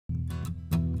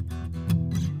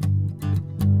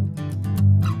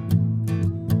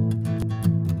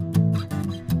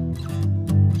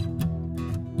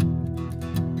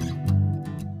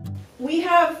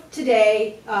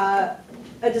today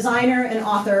a designer, an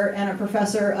author, and a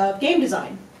professor of game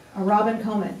design, Robin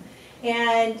Koman.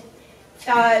 And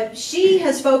she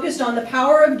has focused on the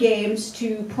power of games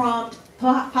to prompt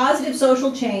positive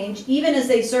social change, even as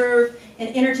they serve an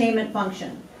entertainment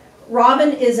function.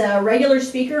 Robin is a regular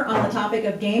speaker on the topic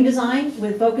of game design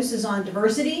with focuses on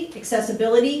diversity,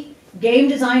 accessibility, game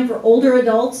design for older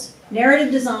adults,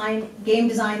 narrative design, game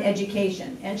design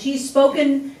education. And she's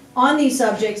spoken on these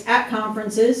subjects at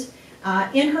conferences.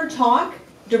 In her talk,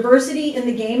 Diversity in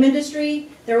the Game Industry,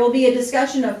 there will be a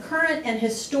discussion of current and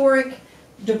historic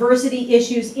diversity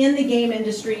issues in the game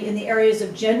industry in the areas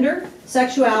of gender,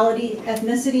 sexuality,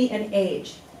 ethnicity, and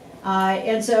age.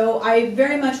 And so I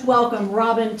very much welcome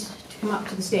Robin to come up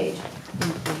to the stage.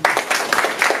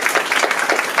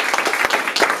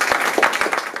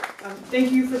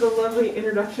 Thank you for the lovely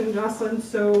introduction, Jocelyn.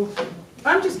 So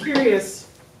I'm just curious,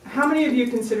 how many of you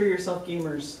consider yourself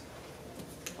gamers?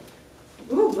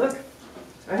 Ooh, look,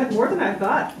 I had more than I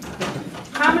thought.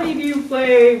 How many of you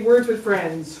play Words with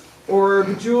Friends, or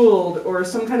Bejeweled, or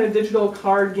some kind of digital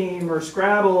card game, or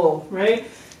Scrabble, right?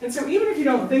 And so even if you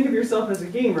don't think of yourself as a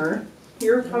gamer,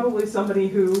 you're probably somebody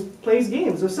who plays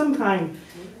games of some kind,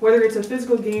 whether it's a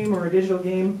physical game or a digital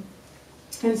game.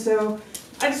 And so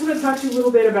I just want to talk to you a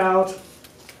little bit about,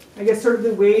 I guess, sort of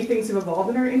the way things have evolved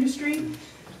in our industry.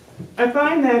 I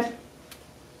find that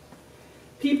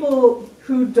people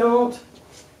who don't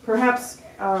perhaps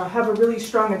have a really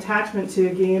strong attachment to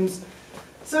games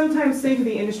sometimes think of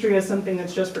the industry as something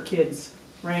that's just for kids,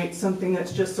 right? Something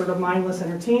that's just sort of mindless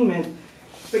entertainment.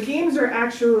 But games are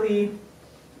actually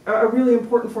a really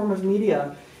important form of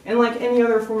media. And like any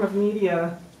other form of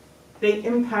media, they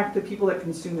impact the people that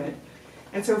consume it.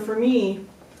 And so for me,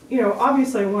 you know,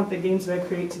 obviously I want the games that I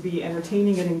create to be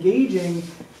entertaining and engaging,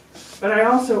 but I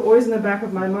also, always in the back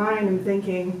of my mind, am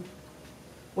thinking,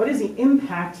 what is the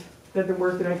impact that the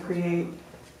work that I create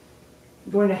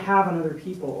going to have on other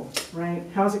people, right?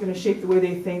 How is it going to shape the way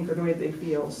they think or the way they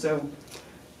feel? So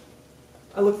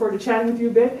I look forward to chatting with you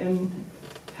a bit and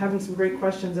having some great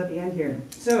questions at the end here.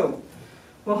 So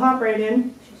we'll hop right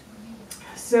in.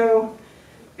 So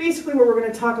basically what we're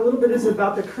going to talk a little bit is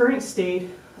about the current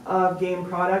state of game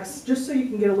products, just so you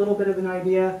can get a little bit of an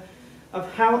idea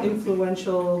of how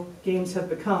influential games have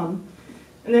become.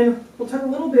 And then we'll talk a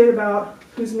little bit about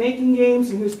who's making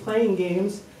games and who's playing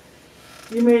games.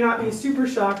 You may not be super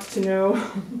shocked to know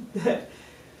that,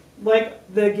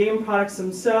 like the game products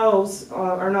themselves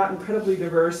are not incredibly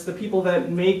diverse. The people that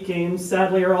make games,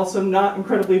 sadly, are also not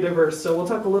incredibly diverse. So we'll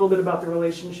talk a little bit about the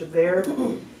relationship there.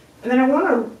 And then I want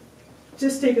to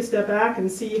just take a step back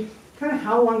and see kind of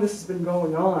how long this has been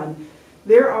going on.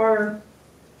 There are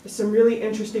some really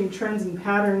interesting trends and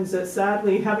patterns that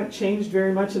sadly haven't changed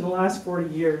very much in the last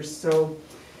 40 years. So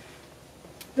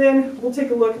then we'll take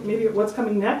a look maybe at what's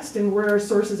coming next and where our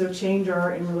sources of change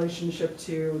are in relationship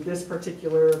to this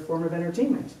particular form of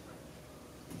entertainment.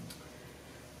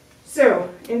 So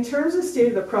in terms of state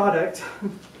of the product,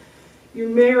 you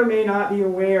may or may not be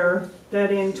aware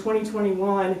that in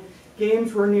 2021,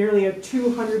 games were nearly a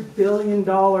 $200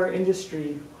 billion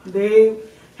industry. They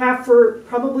have for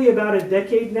probably about a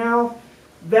decade now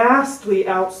vastly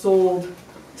outsold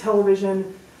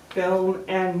television, film,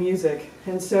 and music.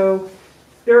 And so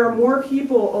there are more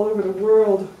people all over the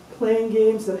world playing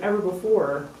games than ever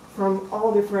before from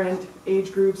all different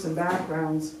age groups and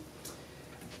backgrounds.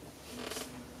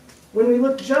 When we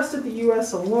look just at the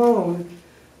US alone,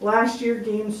 last year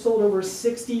games sold over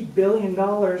 $60 billion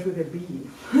with a B.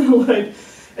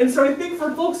 And so I think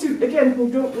for folks who, again, who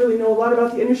don't really know a lot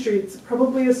about the industry, it's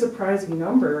probably a surprising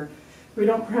number. We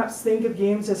don't perhaps think of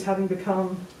games as having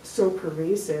become so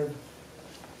pervasive.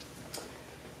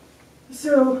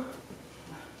 So,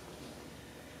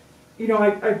 you know,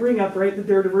 I bring up, right, that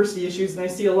there are diversity issues, and I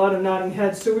see a lot of nodding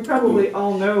heads, so we probably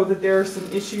all know that there are some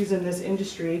issues in this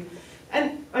industry.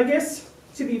 And I guess,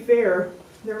 to be fair,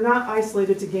 they're not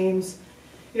isolated to games.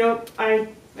 You know,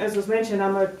 as was mentioned,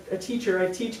 I'm a teacher. I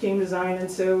teach game design,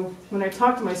 and so when I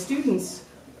talk to my students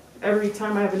every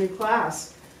time I have a new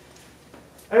class,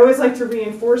 I always like to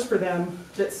reinforce for them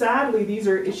that sadly these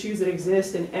are issues that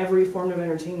exist in every form of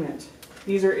entertainment.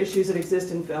 These are issues that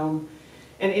exist in film,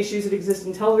 and issues that exist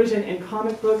in television and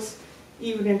comic books,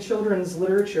 even in children's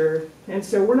literature. And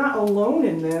so we're not alone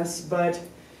in this, but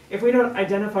if we don't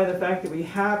identify the fact that we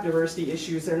have diversity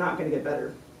issues, they're not going to get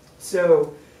better.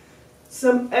 So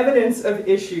some evidence of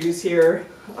issues here.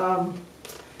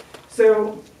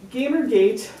 So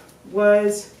Gamergate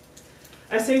was,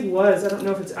 I say was, I don't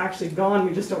know if it's actually gone,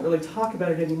 we just don't really talk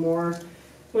about it anymore,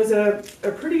 was a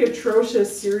pretty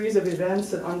atrocious series of events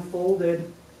that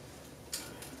unfolded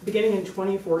beginning in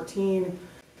 2014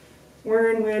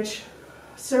 in which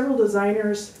several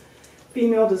designers,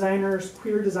 female designers,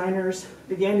 queer designers,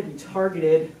 began to be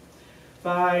targeted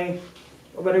by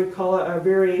what I would call a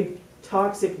very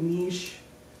toxic niche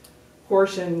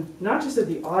portion, not just of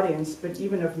the audience, but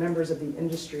even of members of the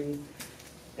industry.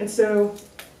 And so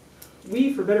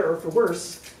we, for better or for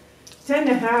worse, tend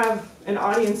to have an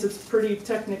audience that's pretty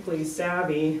technically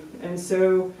savvy. And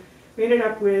so we ended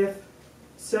up with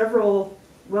several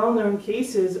well-known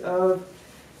cases of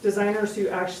designers who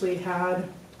actually had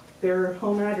their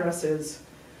home addresses,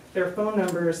 their phone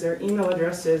numbers, their email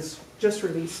addresses just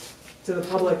released to the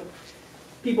public.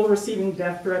 People receiving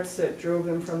death threats that drove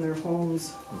them from their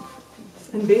homes.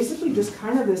 And basically just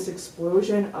kind of this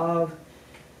explosion of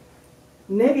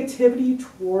negativity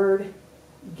toward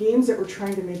games that were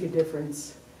trying to make a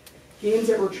difference. Games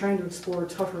that were trying to explore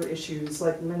tougher issues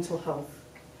like mental health.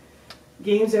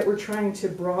 Games that were trying to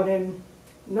broaden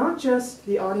not just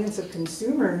the audience of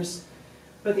consumers,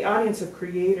 but the audience of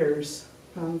creators.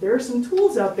 There are some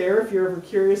tools out there if you're ever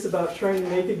curious about trying to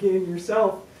make a game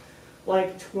yourself,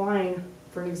 like Twine,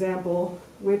 for an example,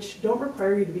 which don't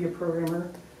require you to be a programmer.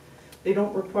 They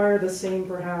don't require the same,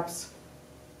 perhaps,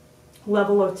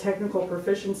 level of technical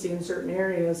proficiency in certain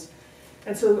areas.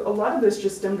 And so a lot of this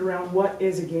just stemmed around what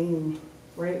is a game,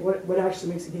 right? What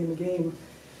actually makes a game?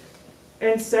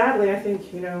 And sadly, I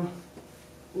think, you know,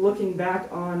 looking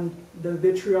back on the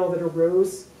vitriol that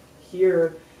arose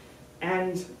here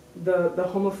and the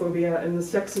homophobia and the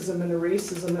sexism and the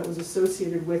racism that was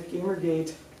associated with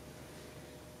Gamergate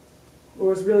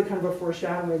was really kind of a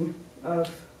foreshadowing of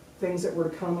things that were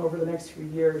to come over the next few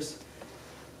years.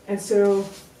 And so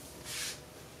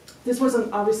this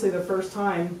wasn't obviously the first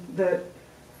time that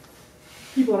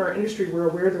people in our industry were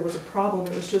aware there was a problem.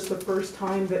 It was just the first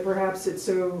time that perhaps it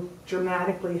so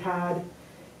dramatically had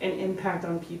an impact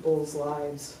on people's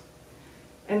lives.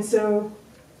 And so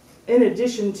in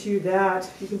addition to that,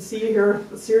 you can see here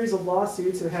a series of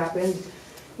lawsuits have happened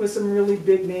with some really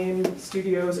big name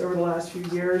studios over the last few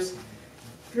years.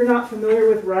 If you're not familiar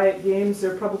with Riot Games,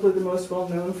 they're probably the most well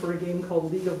known for a game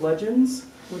called League of Legends,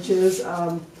 which is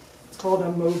it's called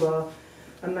a MOBA,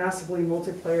 a massively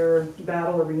multiplayer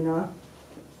battle arena.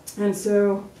 And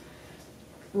so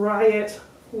Riot,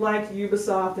 like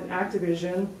Ubisoft and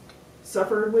Activision,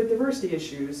 suffered with diversity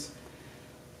issues.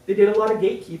 They did a lot of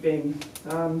gatekeeping,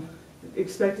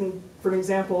 expecting, for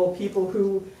example, people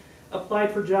who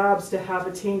applied for jobs to have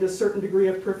attained a certain degree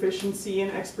of proficiency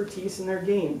and expertise in their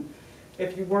game.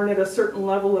 If you weren't at a certain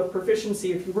level of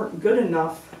proficiency, if you weren't good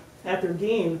enough at their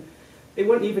game, they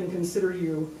wouldn't even consider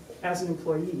you as an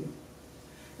employee.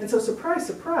 And so surprise,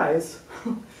 surprise,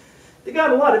 they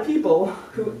got a lot of people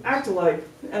who act alike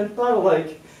and thought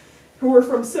alike, who were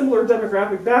from similar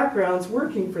demographic backgrounds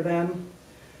working for them,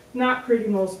 not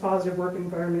creating the most positive work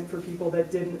environment for people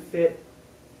that didn't fit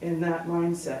in that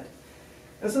mindset.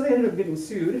 And so they ended up getting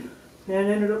sued and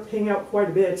ended up paying out quite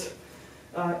a bit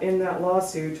in that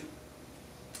lawsuit.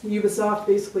 Ubisoft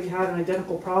basically had an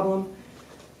identical problem.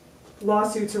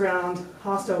 Lawsuits around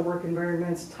hostile work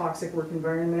environments, toxic work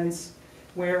environments,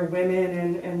 where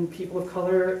women and people of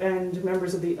color and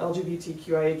members of the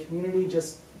LGBTQIA community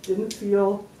just didn't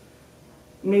feel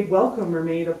made welcome or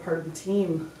made a part of the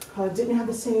team, didn't have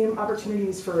the same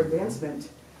opportunities for advancement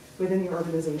within the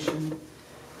organization.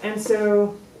 And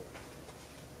so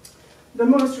the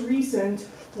most recent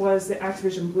was the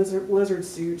Activision Blizzard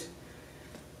suit.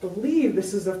 I believe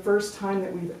this is the first time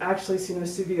that we've actually seen a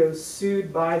studio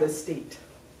sued by the state.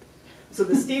 So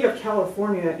the state of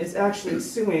California is actually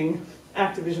suing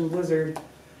Activision Blizzard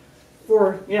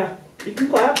for, yeah, you can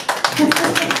clap.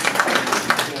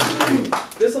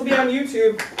 This will be on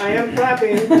YouTube. I am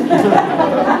clapping.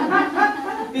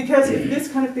 Because if this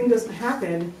kind of thing doesn't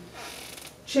happen,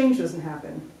 change doesn't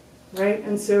happen, right?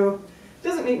 And so it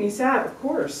doesn't make me sad, of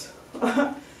course.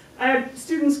 I had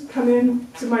students come in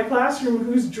to my classroom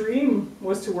whose dream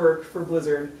was to work for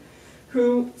Blizzard,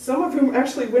 some of whom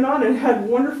actually went on and had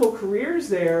wonderful careers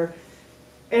there.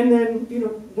 And then, you know,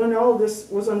 when all of this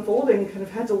was unfolding, kind of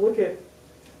had to look at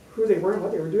who they were and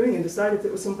what they were doing and decide if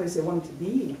it was someplace they wanted to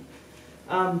be.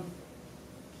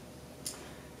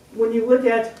 When you look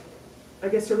at, I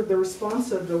guess, sort of the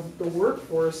response of the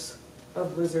workforce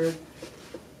of Blizzard,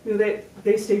 you know,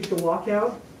 they staged a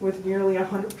walkout with nearly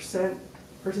 100%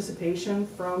 participation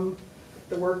from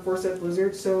the workforce at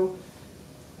Blizzard. So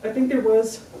I think there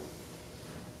was,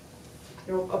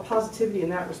 you know, a positivity in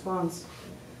that response.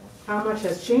 How much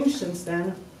has changed since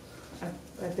then,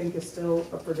 I think is still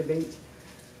up for debate.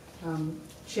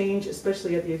 Change,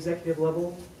 especially at the executive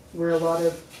level, where a lot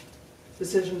of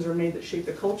decisions are made that shape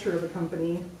the culture of a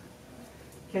company,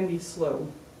 can be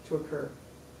slow to occur.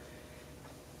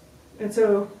 And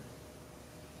so,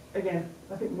 again,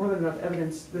 I think more than enough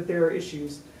evidence that there are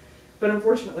issues. But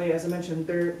unfortunately, as I mentioned,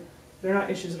 they're not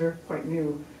issues that are quite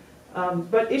new.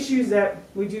 But issues that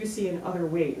we do see in other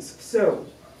ways. So,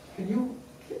 Can you?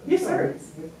 Yes, sir.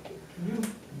 Can you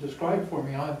describe for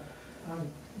me? I'm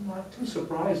not too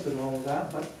surprised at all of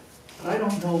that, but I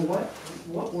don't know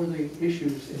what were the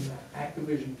issues in the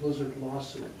Activision Blizzard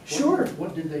lawsuit? Sure.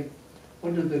 What did the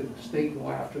state go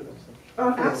after them?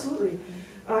 Absolutely.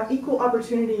 Equal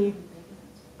opportunity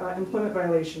employment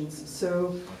violations.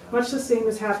 So much the same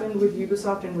as happened with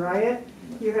Ubisoft and Riot.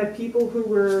 You had people who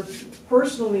were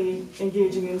personally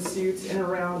engaging in suits in and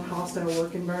around hostile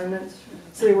work environments.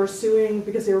 So they were suing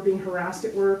because they were being harassed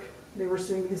at work. They were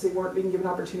suing because they weren't being given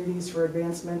opportunities for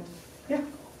advancement. Yeah.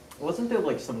 Wasn't there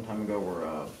like some time ago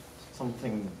where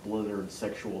something Blizzard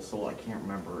sexual assault? I can't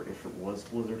remember if it was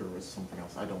Blizzard or was something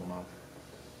else. I don't know.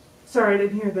 Sorry, I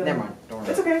didn't hear that. Never mind. Don't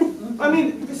worry. It's okay. I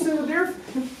mean, so there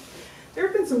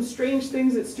have been some strange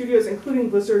things that studios, including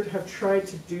Blizzard, have tried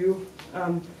to do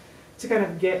to kind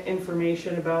of get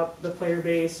information about the player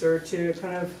base or to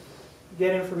kind of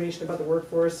get information about the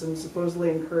workforce and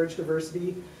supposedly encourage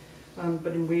diversity,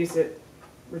 but in ways that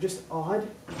were just odd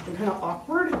and kind of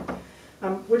awkward,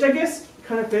 which I guess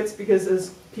kind of fits because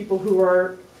as people who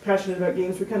are passionate about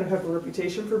games, we kind of have a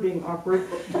reputation for being awkward.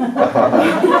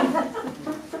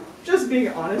 Just being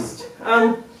honest.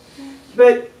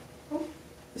 But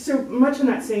so much in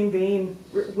that same vein,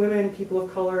 women, people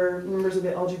of color, members of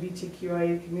the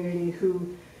LGBTQIA community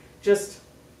who just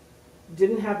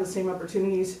didn't have the same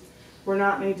opportunities, were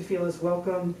not made to feel as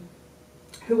welcome,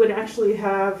 who would actually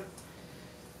have,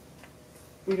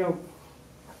 you know,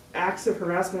 acts of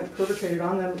harassment perpetrated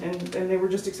on them, and they were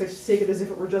just expected to take it as if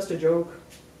it were just a joke,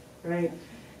 right?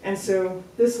 And so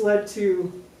this led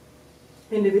to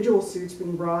individual suits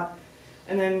being brought,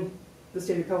 and then the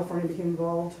state of California became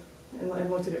involved and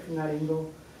looked at it from that angle.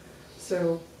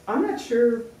 So I'm not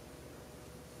sure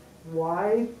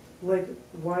why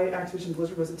Activision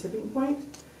Blizzard was a tipping point.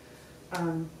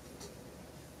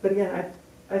 But again,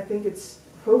 I think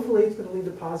hopefully it's going to lead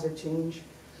to positive change.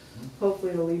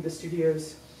 Hopefully it'll lead to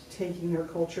studios taking their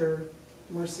culture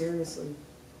more seriously.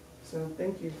 So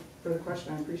thank you for the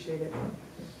question, I appreciate it.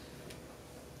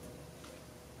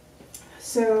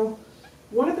 So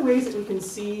one of the ways that we can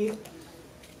see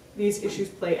these issues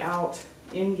play out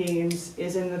in games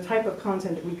is in the type of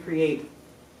content that we create.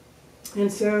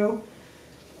 And so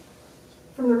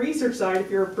from the research side, if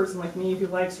you're a person like me who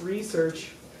likes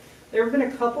research, there have been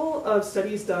a couple of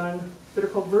studies done that are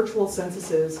called virtual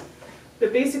censuses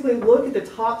that basically look at the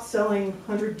top selling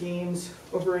 100 games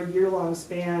over a year-long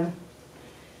span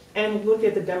and look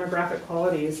at the demographic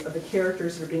qualities of the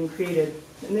characters that are being created.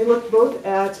 And they look both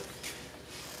at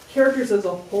characters as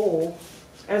a whole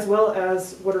as well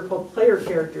as what are called player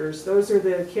characters. Those are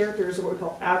the characters, or what we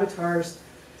call avatars,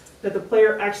 that the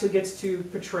player actually gets to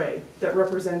portray, that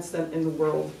represents them in the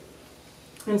world.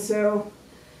 And so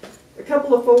a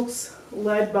couple of folks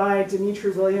led by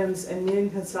Dimitri Williams and Nian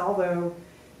Consalvo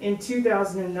in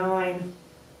 2009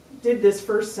 did this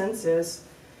first census.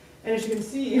 And as you can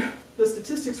see, the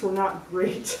statistics were not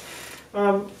great.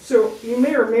 So you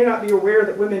may or may not be aware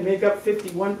that women make up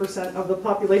 51% of the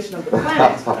population of the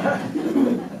planet.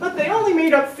 But they only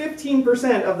made up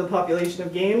 15% of the population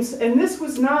of games. And this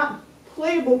was not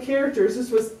playable characters, this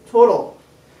was total.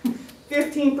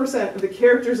 15% of the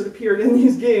characters that appeared in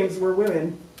these games were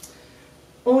women.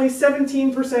 Only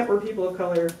 17% were people of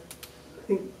color. I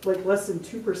think like less than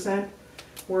 2%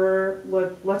 were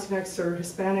Latinx or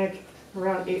Hispanic,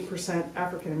 around 8%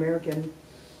 African American.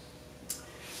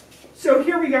 So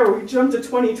here we go, we jumped to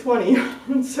 2020.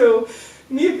 And so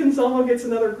Nian Consalvo gets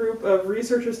another group of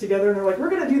researchers together and they're like,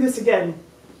 we're going to do this again.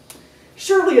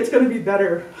 Surely it's going to be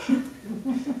better.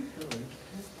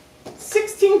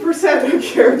 16% of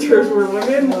characters were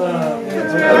women.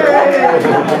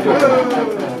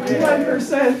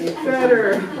 1%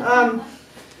 better.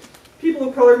 People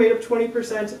of color made up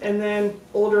 20%, and then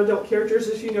older adult characters,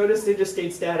 as you notice, they just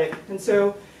stayed static. And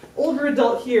so older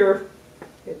adult here,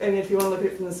 and if you want to look at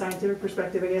it from the scientific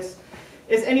perspective, I guess,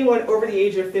 is anyone over the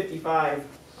age of 55.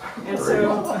 And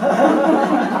so,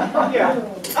 yeah,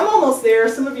 I'm almost there.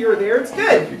 Some of you are there. It's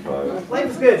good.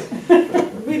 Life is good.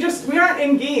 We aren't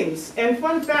in games. And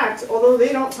fun fact, although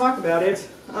they don't talk about it,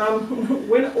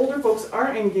 when older folks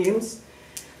aren't in games,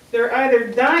 they're either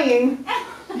dying,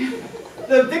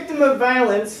 the victim of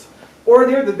violence, or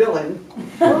they're the villain.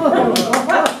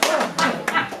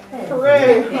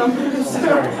 Hooray!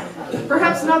 So,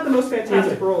 perhaps not the most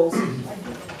fantastic roles.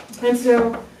 And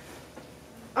so,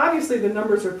 obviously the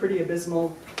numbers are pretty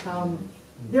abysmal.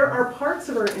 There are parts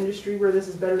of our industry where this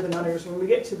is better than others. When we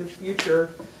get to the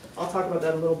future, I'll talk about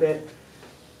that a little bit.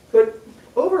 But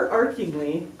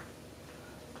overarchingly,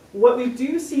 what we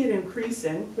do see it increase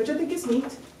in, which I think is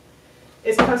neat,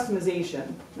 is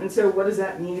customization. And so what does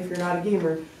that mean if you're not a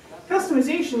gamer?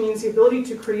 Customization means the ability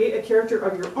to create a character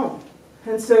of your own.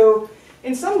 And so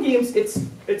in some games, it's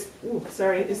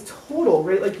total,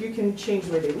 right? Like you can change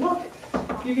the way they look,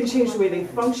 you can change the way they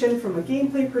function from a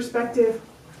gameplay perspective,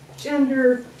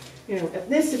 gender,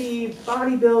 ethnicity,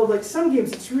 body build. Like some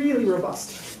games, it's really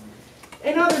robust.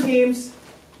 In other games,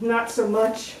 not so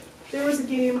much. There was a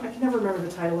game, I can never remember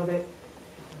the title of it.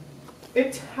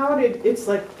 It touted its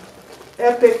like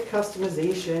epic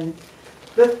customization,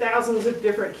 the thousands of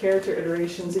different character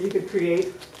iterations that you could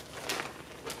create.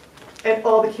 And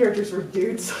all the characters were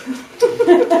dudes.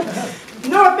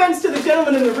 No offense to the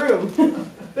gentleman in the room,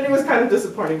 but it was kind of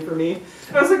disappointing for me.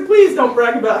 I was like, please don't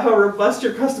brag about how robust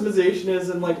your customization is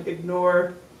and like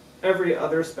ignore every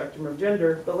other spectrum of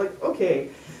gender. But like, okay.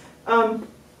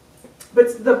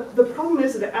 But the problem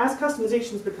is that as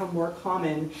customizations become more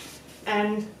common,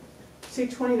 and say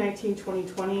 2019,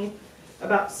 2020,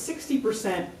 about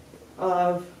 60%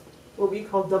 of what we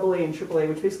call AA and AAA,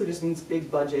 which basically just means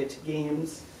big budget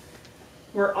games,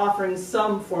 were offering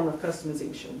some form of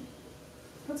customization.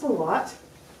 That's a lot.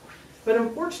 But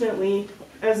unfortunately,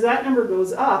 as that number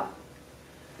goes up,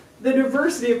 the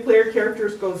diversity of player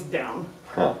characters goes down.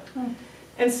 Huh.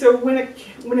 And so when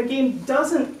a game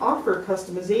doesn't offer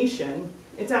customization,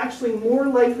 it's actually more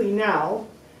likely now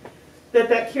that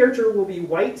that character will be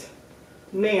white,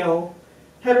 male,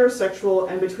 heterosexual,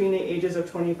 and between the ages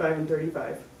of 25 and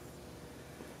 35.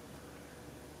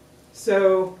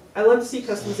 So I love to see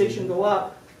customization go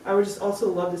up. I would just also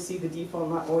love to see the default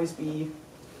not always be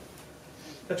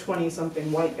a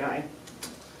 20-something white guy.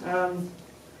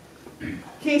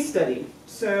 Case study.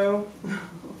 So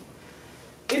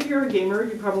if you're a gamer,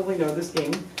 you probably know this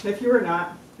game. If you are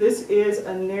not, this is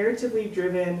a narratively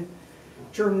driven,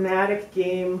 dramatic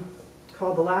game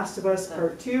called The Last of Us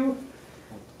Part 2,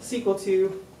 sequel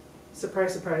to,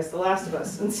 surprise, surprise, The Last of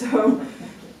Us. And so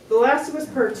The Last of Us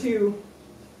Part 2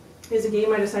 is a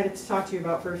game I decided to talk to you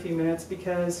about for a few minutes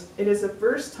because it is the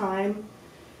first time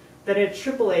that at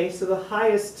AAA, so the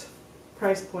highest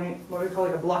price point, what we call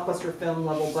like a blockbuster film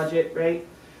level budget, right?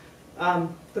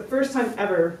 The first time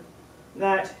ever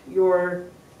that your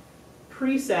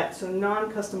preset, so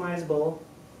non-customizable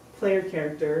player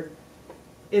character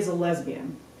is a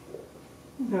lesbian.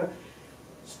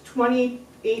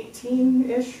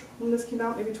 2018-ish when this came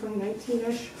out, maybe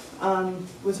 2019-ish,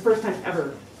 was the first time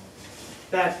ever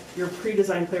that your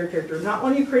pre-designed player character, not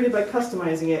one you created by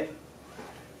customizing it,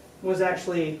 was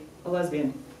actually a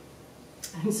lesbian.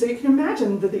 And so you can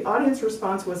imagine that the audience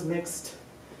response was mixed.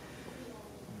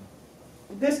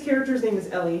 This character's name is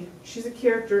Ellie. She's a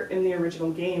character in the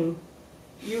original game.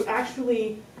 You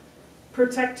actually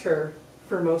protect her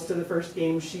for most of the first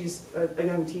game. She's a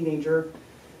young teenager.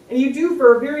 And you do,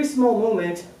 for a very small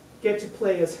moment, get to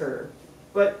play as her.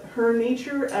 But her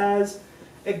nature as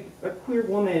a queer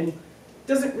woman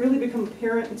doesn't really become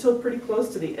apparent until pretty close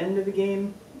to the end of the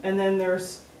game. And then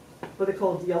there's what they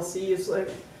call DLC. It's like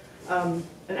an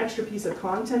extra piece of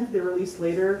content they released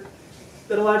later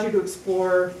that allowed you to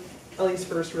explore Ellie's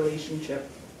first relationship.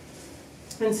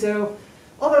 And so,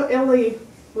 although Ellie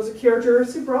was a character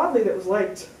so broadly that was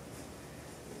liked,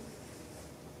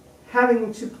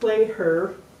 having to play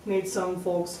her made some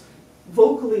folks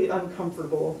vocally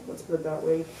uncomfortable, let's put it that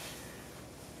way.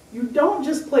 You don't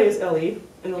just play as Ellie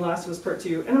in The Last of Us Part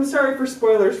 2, and I'm sorry for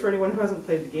spoilers for anyone who hasn't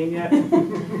played the game yet.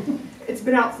 It's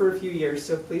been out for a few years,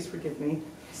 so please forgive me.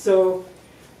 So,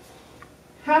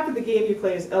 half of the game you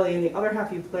play as Ellie, and the other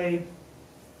half you play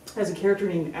as a character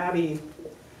named Abby,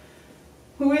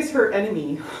 who is her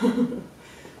enemy.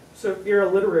 So if you're a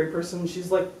literary person,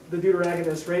 she's like the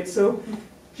deuteragonist, right? So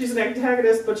she's an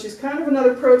antagonist, but she's kind of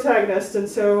another protagonist, and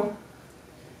so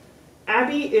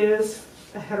Abby is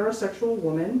a heterosexual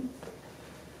woman.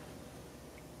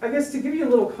 I guess to give you a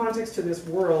little context to this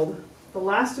world, The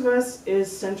Last of Us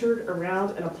is centered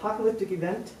around an apocalyptic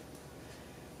event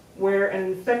where an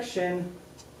infection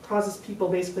causes people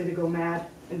basically to go mad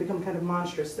and become kind of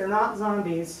monstrous. They're not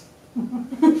zombies.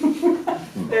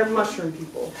 They're mushroom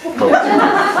people.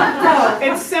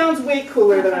 It sounds way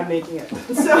cooler than I'm making it.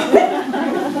 So,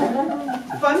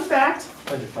 fun fact,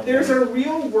 there's a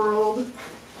real world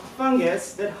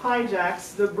fungus that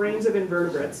hijacks the brains of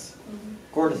invertebrates.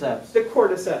 Cordyceps. The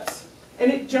cordyceps. And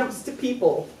it jumps to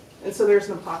people. And so there's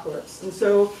an apocalypse. And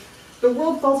so the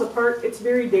world falls apart. It's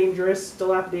very dangerous,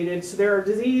 dilapidated. So there are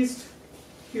diseased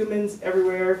humans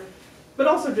everywhere, but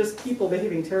also just people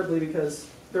behaving terribly because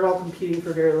they're all competing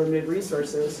for very limited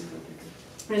resources.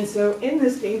 And so in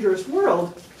this dangerous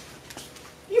world,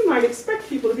 you might expect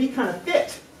people to be kind of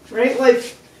fit, right?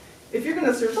 Like, if you're going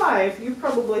to survive, you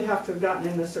probably have to have gotten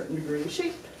in a certain degree of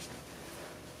shape,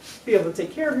 be able to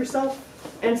take care of yourself.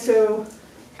 And so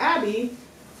Abby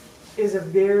is a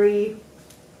very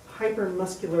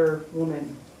hyper-muscular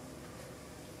woman,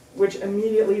 which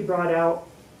immediately brought out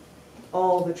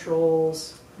all the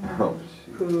trolls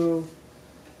who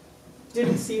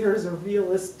didn't see her as a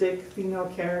realistic female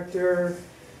character,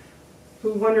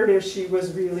 who wondered if she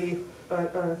was really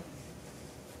a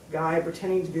guy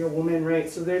pretending to be a woman, right?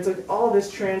 So there's like all this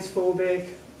transphobic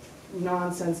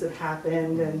nonsense that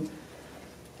happened, and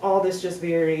all this just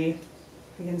very,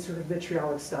 again, sort of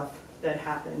vitriolic stuff that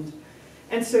happened.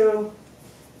 And so,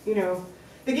 you know,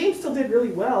 the game still did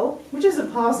really well, which is a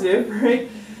positive, right?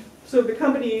 So the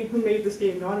company who made this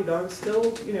game, Naughty Dog,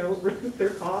 still, you know, recouped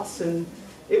their costs, and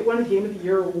it won a Game of the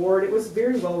Year award. It was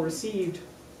very well received.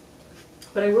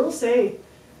 But I will say,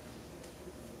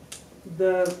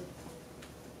 there's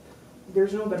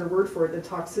no better word for it, the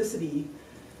toxicity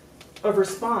of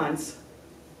response.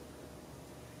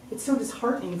 It's so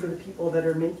disheartening for the people that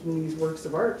are making these works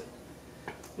of art.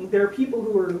 There are people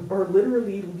who are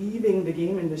literally leaving the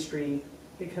game industry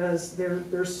because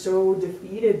they're so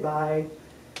defeated by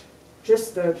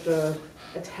just the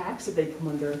attacks that they come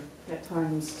under at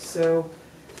times. So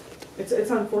it's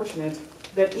unfortunate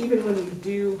that even when we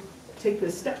do take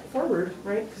this step forward,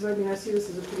 right? Because I mean, I see this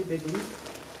as a pretty big leap.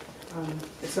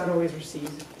 It's not always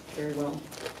received very well.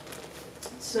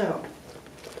 So,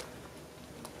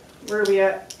 where are we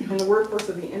at in the workforce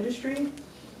of the industry?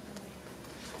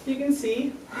 You can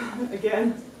see,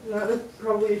 again,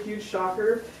 probably a huge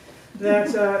shocker,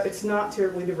 that it's not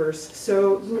terribly diverse.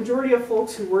 So the majority of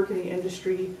folks who work in the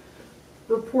industry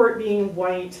report being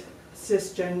white,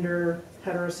 cisgender,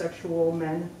 heterosexual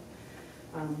men.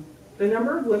 The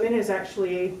number of women has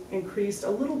actually increased a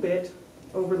little bit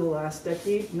over the last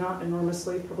decade, not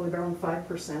enormously, probably around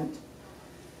 5%.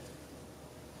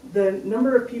 The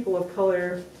number of people of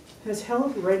color has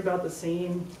held right about the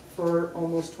same for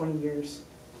almost 20 years.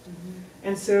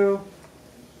 And so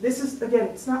this is, again,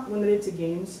 it's not limited to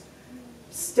games.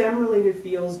 STEM-related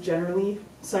fields generally,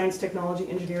 science, technology,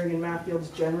 engineering, and math fields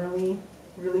generally,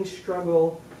 really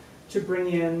struggle to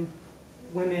bring in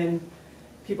women,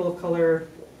 people of color,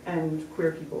 and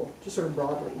queer people, just sort of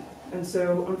broadly. And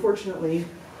so, unfortunately,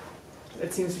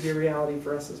 it seems to be a reality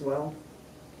for us as well.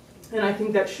 And I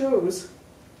think that shows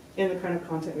in the kind of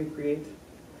content we create.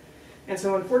 And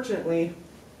so, unfortunately,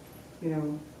 you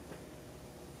know,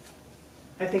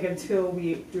 I think until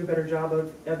we do a better job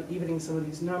of evening some of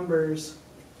these numbers,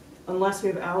 unless we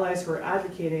have allies who are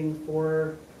advocating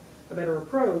for a better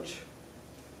approach,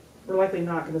 we're likely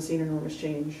not going to see an enormous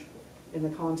change in the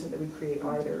content that we create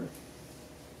either.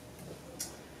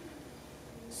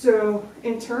 So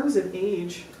in terms of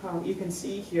age, you can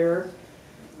see here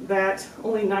that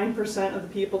only 9% of the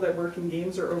people that work in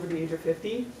games are over the age of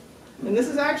 50. And this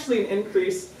is actually an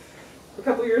increase. A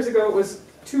couple years ago it was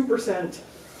 2%.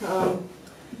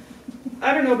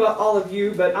 I don't know about all of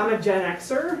you, but I'm a Gen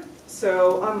Xer,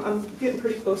 so I'm getting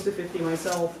pretty close to 50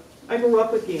 myself. I grew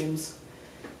up with games.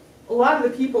 A lot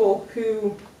of the people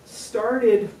who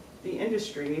started the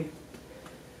industry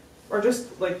are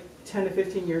just like 10 to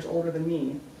 15 years older than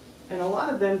me. And a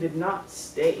lot of them did not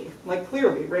stay, like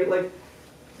clearly, right? Like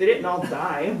they didn't all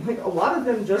die. Like a lot of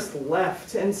them just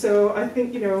left. And so I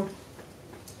think, you know,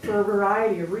 for a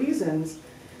variety of reasons,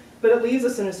 but it leaves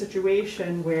us in a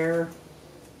situation where,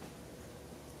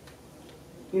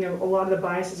 you know, a lot of the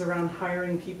biases around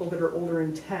hiring people that are older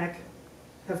in tech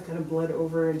have kind of bled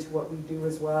over into what we do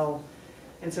as well.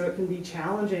 And so it can be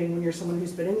challenging when you're someone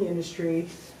who's been in the industry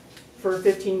for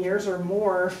 15 years or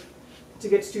more to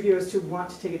get studios to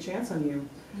want to take a chance on you.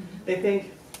 They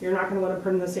think you're not going to want to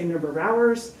put in the same number of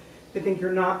hours. They think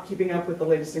you're not keeping up with the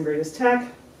latest and greatest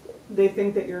tech. They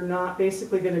think that you're not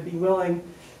basically going to be willing,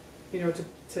 you know,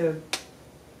 to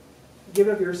give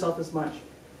of yourself as much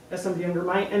as somebody younger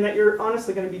might, and that you're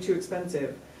honestly going to be too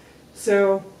expensive.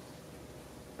 So,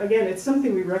 again, it's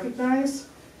something we recognize.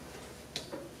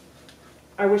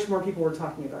 I wish more people were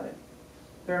talking about it.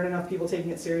 There aren't enough people taking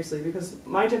it seriously, because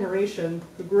my generation,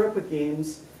 who grew up with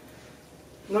games,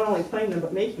 not only playing them,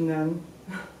 but making them,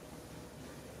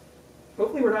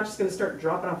 hopefully we're not just going to start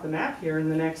dropping off the map here in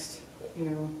the next, you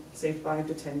know, say 5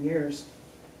 to 10 years.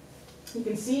 You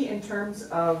can see in terms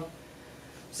of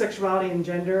sexuality and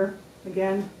gender,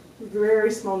 again,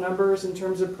 very small numbers in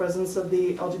terms of presence of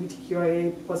the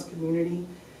LGBTQIA+ community.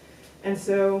 And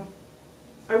so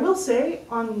I will say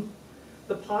on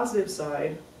the positive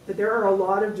side, that there are a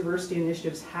lot of diversity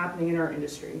initiatives happening in our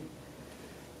industry.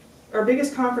 Our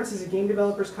biggest conference is a Game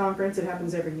Developers Conference. It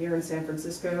happens every year in San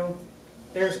Francisco.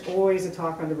 There's always a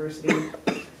talk on diversity.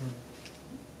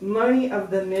 Many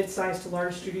of the mid-sized to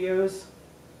large studios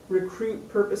recruit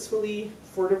purposefully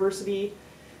for diversity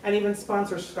and even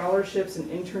sponsor scholarships and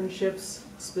internships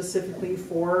specifically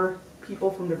for people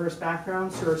from diverse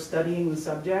backgrounds who are studying the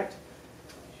subject.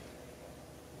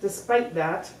 Despite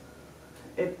that,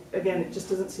 it just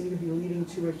doesn't seem to be leading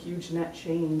to a huge net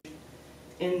change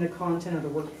in the content of the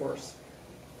workforce.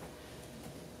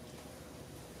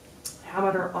 How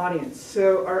about our audience?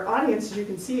 So our audience, as you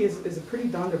can see, is a pretty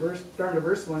darn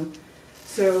diverse one.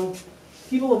 So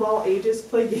people of all ages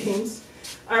play games.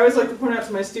 I always like to point out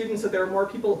to my students that there are more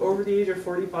people over the age of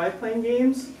 45 playing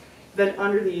games than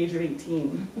under the age of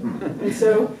 18. And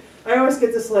so I always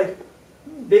get this like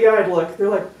big-eyed look. They're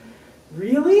like,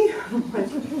 really? I'm like,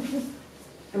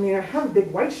 I mean, I have a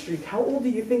big white streak. How old do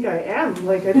you think I am?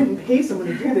 Like, I didn't pay someone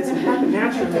to do this. It happened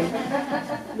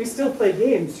naturally. We still play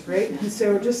games, right? And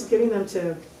so just getting them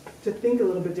to think a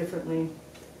little bit differently.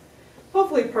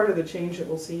 Hopefully part of the change that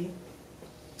we'll see.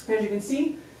 As you can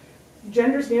see,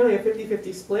 gender's nearly a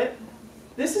 50-50 split.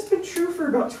 This has been true for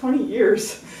about 20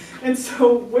 years. And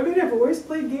so women have always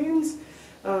played games.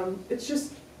 It's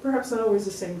just perhaps not always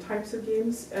the same types of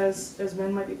games as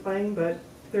men might be playing, but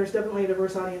there's definitely a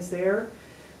diverse audience there.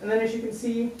 And then as you can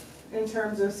see, in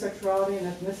terms of sexuality and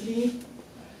ethnicity,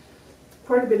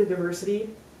 quite a bit of diversity.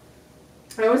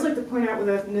 I always like to point out with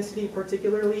ethnicity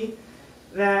particularly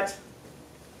that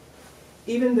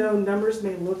even though numbers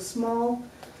may look small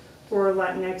for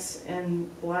Latinx and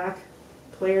Black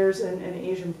players and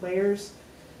Asian players,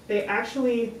 they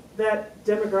actually, that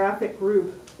demographic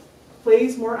group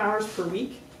plays more hours per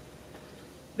week.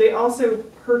 They also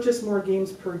purchase more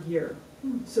games per year.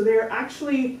 So they're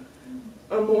actually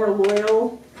a more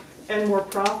loyal and more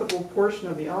profitable portion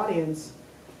of the audience.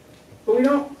 But we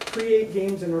don't create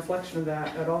games in reflection of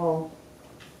that at all.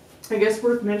 I guess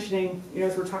worth mentioning,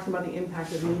 as we're talking about the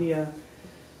impact of media,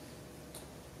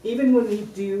 even when we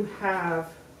do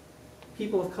have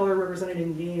people of color represented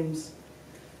in games,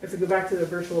 if we go back to the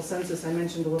virtual census I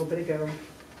mentioned a little bit ago,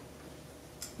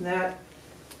 that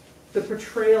the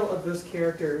portrayal of those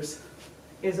characters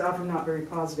is often not very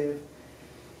positive.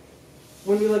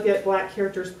 When we look at Black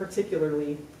characters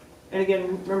particularly, and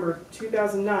again, remember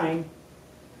 2009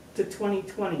 to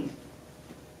 2020,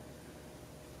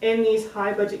 in these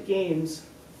high budget games,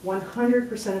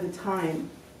 100% of the time,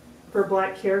 for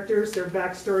Black characters, their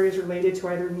backstory is related to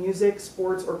either music,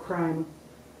 sports, or crime.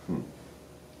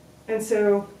 And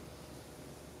so,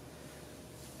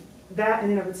 that in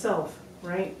and of itself,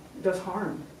 right, does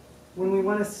harm. When we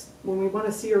want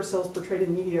to see ourselves portrayed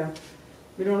in media,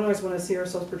 we don't always want to see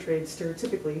ourselves portrayed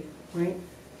stereotypically, right?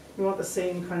 We want the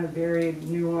same kind of varied,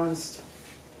 nuanced,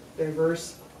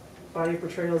 diverse body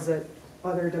portrayals that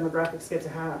other demographics get to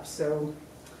have. So,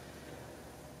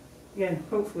 again,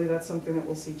 hopefully that's something that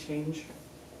we'll see change.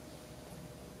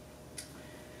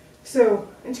 So,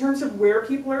 in terms of where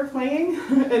people are playing,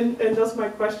 and that's my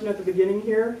question at the beginning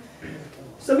here,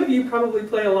 some of you probably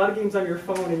play a lot of games on your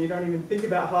phone and you don't even think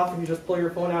about how often you just pull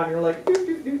your phone out and you're like,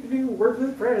 work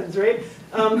with friends, right?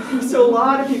 So a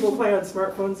lot of people play on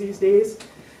smartphones these days.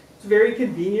 It's very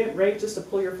convenient, right, just to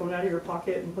pull your phone out of your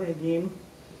pocket and play a game.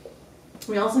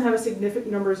 We also have a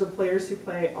significant numbers of players who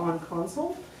play on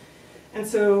console. And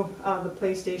so the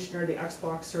PlayStation or the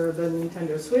Xbox or the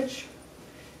Nintendo Switch.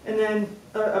 And then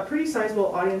a pretty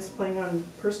sizable audience playing on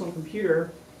personal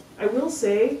computer. I will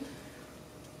say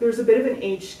there's a bit of an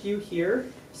age skew here.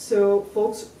 So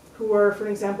folks who are, for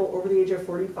example, over the age of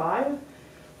 45,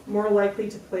 more likely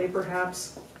to play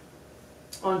perhaps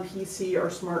on PC or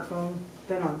smartphone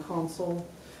than on console.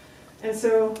 And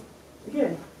so,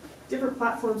 again, different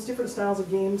platforms, different styles of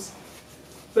games,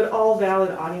 but all valid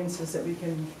audiences that we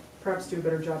can perhaps do a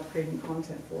better job creating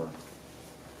content for.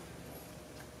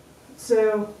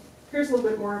 So here's a little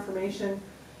bit more information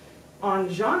on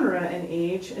genre and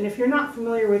age. And if you're not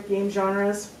familiar with game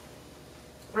genres,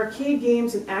 arcade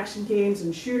games and action games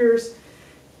and shooters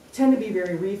tend to be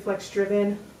very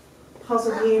reflex-driven.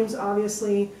 Puzzle games,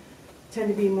 obviously, tend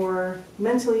to be more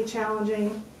mentally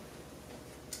challenging.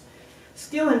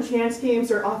 Skill and chance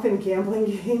games are often gambling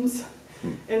games,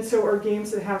 and so are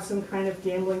games that have some kind of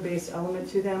gambling-based element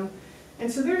to them.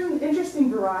 And so there's an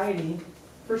interesting variety,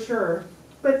 for sure,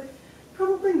 but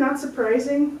probably not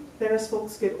surprising that as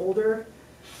folks get older,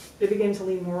 they begin to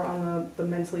lean more on the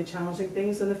mentally challenging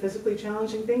things than the physically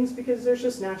challenging things, because there's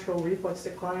just natural reflex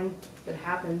decline that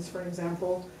happens, for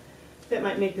example, that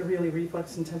might make the really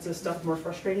reflex-intensive stuff more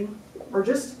frustrating, or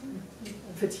just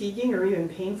fatiguing or even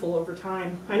painful over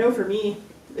time. I know for me,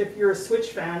 if you're a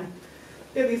Switch fan,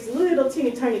 they have these little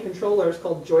teeny tiny controllers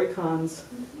called Joy-Cons,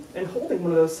 and holding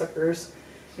one of those suckers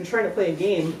and trying to play a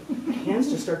game, hands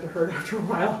just start to hurt after a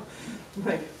while. I'm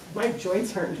like, my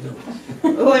joints aren't,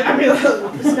 like, I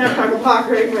mean, snap, crackle, pop,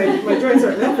 right? My joints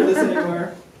aren't meant for this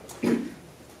anymore.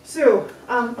 So,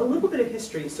 a little bit of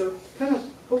history. So, kind of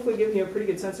hopefully giving you a pretty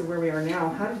good sense of where we are now.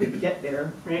 How did we get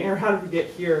there, right? Or how did we get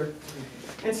here?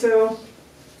 And so,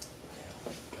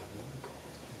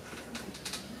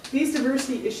 these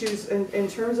diversity issues in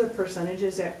terms of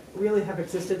percentages that really have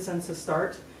existed since the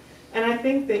start. And I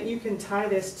think that you can tie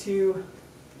this to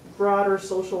broader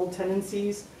social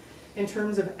tendencies in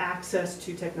terms of access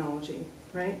to technology,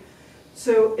 right?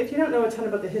 So if you don't know a ton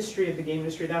about the history of the game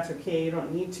industry, that's okay, you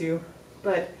don't need to.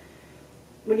 But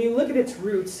when you look at its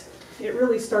roots, it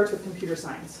really starts with computer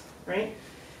science, right?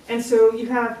 And so you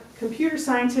have computer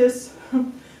scientists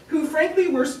who frankly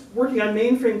were working on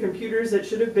mainframe computers that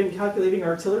should have been calculating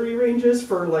artillery ranges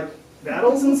for like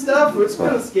battles and stuff, which was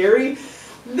kind of scary.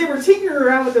 They were tinkering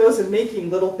around with those and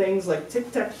making little things like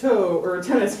tic-tac-toe or a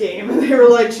tennis game, and they were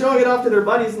like showing it off to their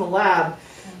buddies in the lab.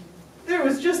 It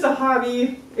was just a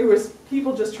hobby. It was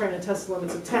people just trying to test the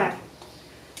limits of tech.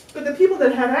 But the people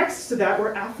that had access to that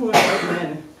were affluent white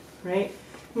men, right?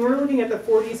 When we're looking at the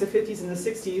 40s, the 50s, and the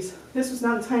 60s, this was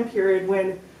not a time period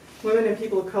when women and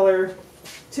people of color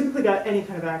typically got any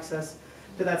kind of access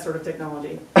to that sort of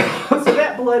technology. So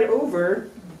that bled over,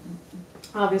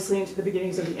 obviously, into the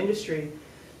beginnings of the industry.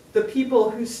 The people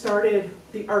who started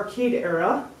the arcade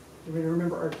era, you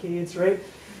remember arcades, right?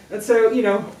 And so, you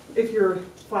know, if you're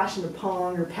flashing to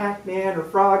Pong or Pac-Man or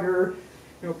Frogger,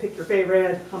 you know, pick your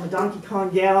favorite, I'm a Donkey Kong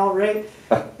gal, right?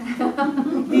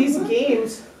 These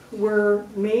games were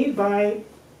made by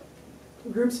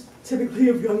groups typically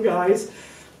of young guys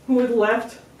who had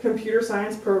left computer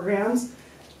science programs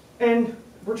and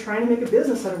were trying to make a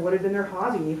business out of what had been their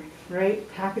hobby, right?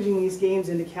 Packaging these games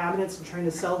into cabinets and trying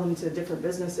to sell them to different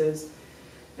businesses.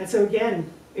 And so again,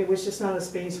 it was just not a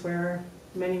space where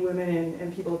many women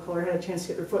and people of color had a chance to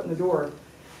get their foot in the door.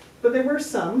 But there were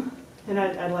some, and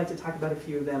I'd like to talk about a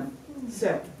few of them.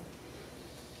 So,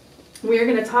 we are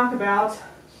going to talk about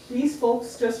these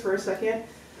folks just for a second.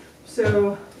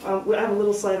 So, I have a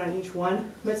little slide on each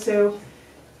one. But so,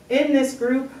 in this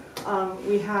group,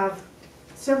 we have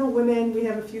several women, we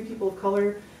have a few people of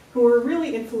color who were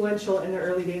really influential in the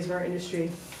early days of our industry.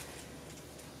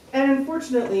 And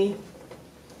unfortunately,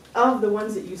 of the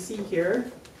ones that you see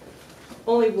here,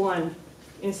 only one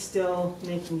is still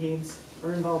making games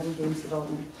or involved in games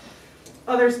development.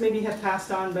 Others maybe have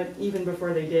passed on, but even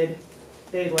before they did,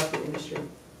 they had left the industry.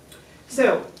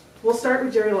 So, we'll start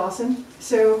with Jerry Lawson.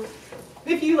 So,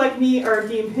 if you, like me, are a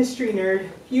game history nerd,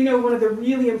 you know one of the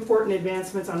really important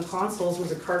advancements on consoles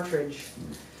was a cartridge.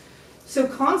 So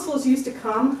consoles used to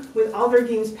come with all their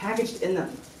games packaged in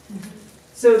them.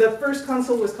 So the first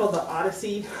console was called the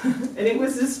Odyssey, and it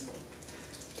was this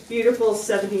beautiful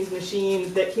 70s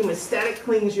machine that came with static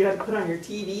clings you had to put on your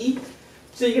TV,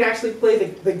 so you could actually play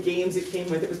the games it came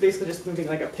with. It was basically just moving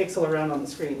like a pixel around on the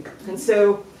screen. And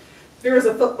so there was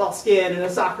a football skin and a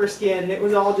soccer skin, and it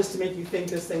was all just to make you think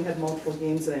this thing had multiple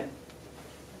games in it.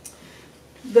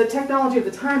 The technology of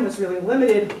the time was really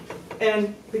limited,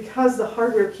 and because the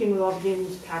hardware came with all the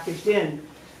games packaged in,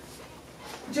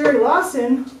 Jerry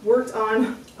Lawson worked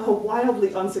on a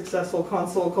wildly unsuccessful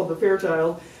console called the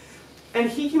Fairchild, and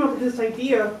he came up with this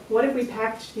idea, what if we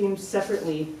packaged games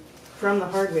separately from the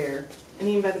hardware, and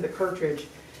he invented the cartridge.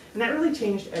 And that really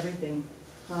changed everything.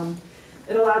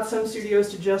 It allowed some studios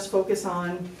to just focus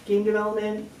on game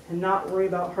development and not worry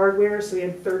about hardware, so we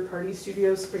had third-party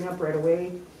studios spring up right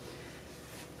away.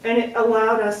 And it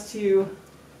allowed us to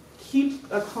keep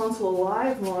a console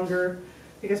alive longer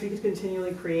because we could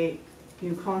continually create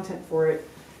new content for it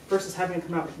versus having to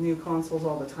come out with new consoles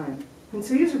all the time. And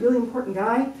so he was a really important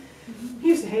guy. He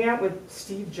used to hang out with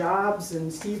Steve Jobs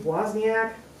and Steve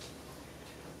Wozniak.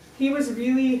 He was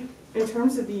really, in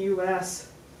terms of the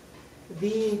US,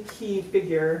 the key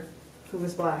figure who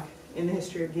was black in the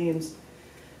history of games.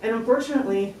 And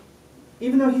unfortunately,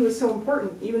 even though he was so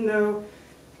important, even though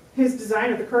his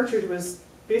design of the cartridge was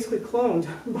basically cloned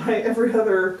by every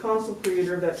other console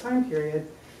creator of that time period,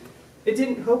 it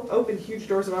didn't open huge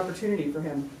doors of opportunity for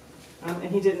him.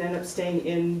 And he didn't end up staying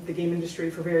in the game industry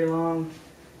for very long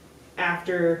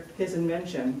after his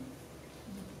invention.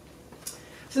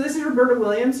 So this is Roberta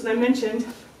Williams, and I mentioned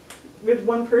with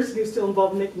one person who's still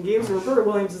involved in making games, and Roberta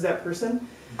Williams is that person.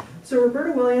 So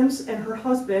Roberta Williams and her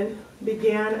husband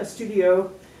began a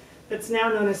studio that's now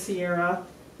known as Sierra.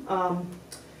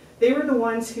 They were the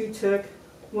ones who took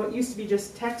what used to be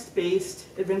just text-based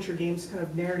adventure games, kind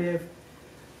of narrative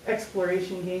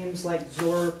exploration games like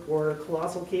Zork or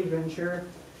Colossal Cave Adventure,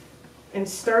 and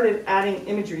started adding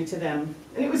imagery to them.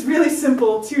 And it was really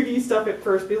simple 2D stuff at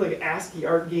first, be like ASCII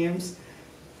art games.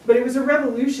 But it was a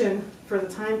revolution for the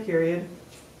time period.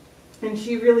 And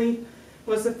she really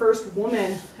was the first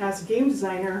woman as a game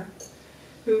designer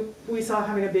who we saw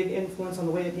having a big influence on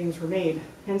the way that games were made.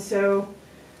 And so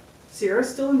Sierra's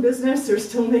still in business, they're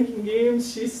still making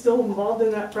games, she's still involved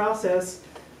in that process.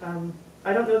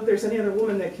 I don't know if there's any other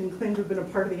woman that can claim to have been a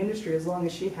part of the industry as long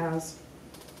as she has.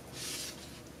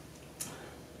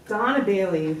 Donna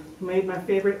Bailey made my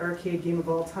favorite arcade game of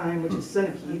all time, which is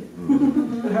Centipede.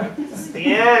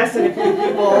 Yeah, Centipede,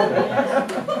 people.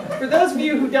 For those of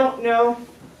you who don't know,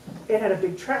 it had a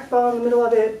big trackball in the middle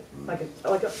of it,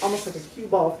 almost like a cue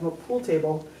ball from a pool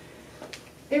table.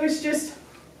 It was just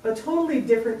a totally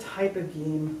different type of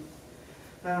game.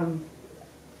 I'm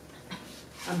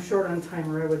short on time,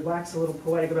 or I would wax a little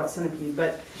poetic about Centipede,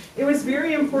 but it was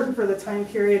very important for the time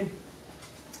period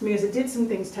because it did some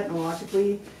things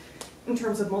technologically in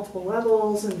terms of multiple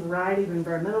levels and variety of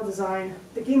environmental design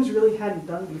that games really hadn't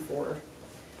done before.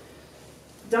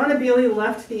 Donna Bailey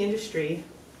left the industry,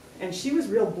 and she was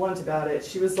real blunt about it.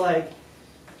 She was like,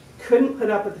 couldn't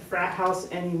put up with the frat house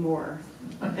anymore.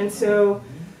 And so,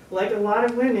 like a lot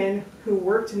of women who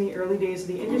worked in the early days of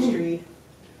the industry,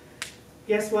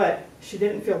 guess what? She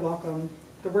didn't feel welcome.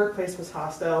 The workplace was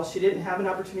hostile. She didn't have an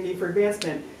opportunity for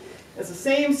advancement. It's the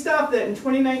same stuff that in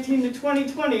 2019 to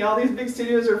 2020, all these big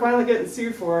studios are finally getting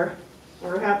sued for,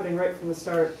 or happening right from the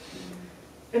start.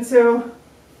 And so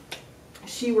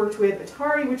she worked with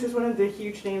Atari, which was one of the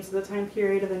huge names of the time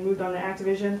period, and then moved on to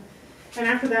Activision. And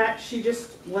after that, she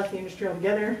just left the industry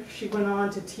altogether. She went on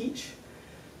to teach,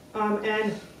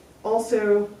 and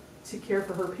also to care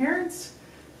for her parents.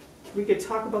 We could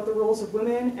talk about the roles of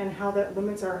women and how that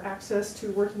limits our access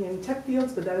to working in tech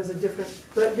fields, but that is a different,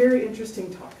 but very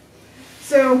interesting talk.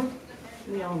 So,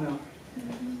 we all know.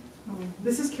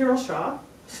 This is Carol Shaw.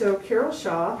 So Carol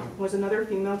Shaw was another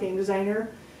female game designer.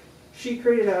 She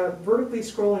created a vertically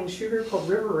scrolling shooter called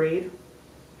River Raid.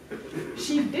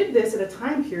 She did this at a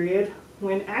time period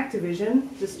when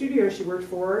Activision, the studio she worked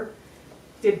for,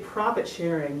 did profit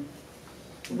sharing.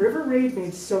 River Raid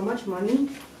made so much money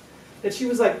that she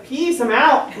was like, peace, I'm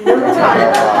out, and we're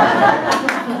retired.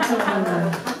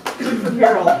 Good for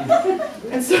Carol.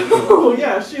 And so,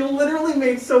 yeah, she literally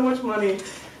made so much money.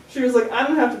 She was like, I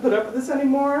don't have to put up with this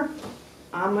anymore,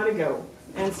 I'm gonna go.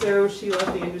 And so she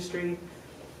left the industry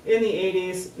in the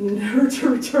 80s, never to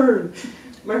return.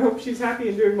 I hope she's happy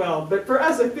and doing well. But for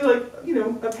us, I feel like, you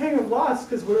know, a pang of loss,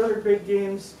 because what other great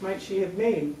games might she have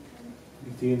made?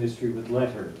 If the industry would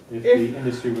let her, if the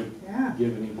industry would Yeah.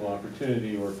 give an equal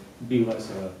opportunity or be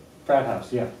less of a frat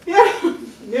house, yeah. Yeah,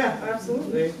 yeah,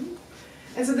 absolutely.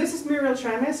 And so this is Muriel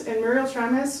Tramis, and Muriel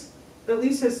Tramis, at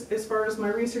least as far as my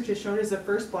research has shown, is the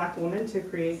first black woman to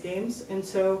create games. And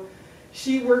so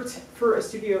she worked for a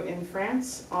studio in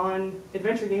France on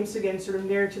adventure games, again, sort of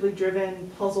narratively driven,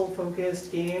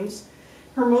 puzzle-focused games.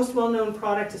 Her most well-known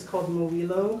product is called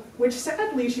Mowilo, which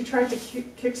sadly she tried to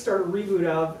kickstart a reboot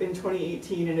of in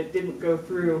 2018 and it didn't go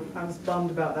through. I was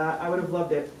bummed about that. I would have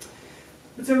loved it.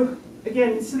 But so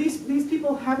again, so these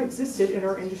people have existed in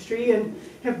our industry and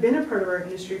have been a part of our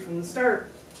industry from the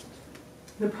start.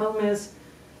 The problem is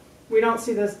we don't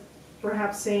see this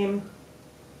perhaps same,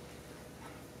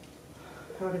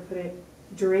 how would I put it,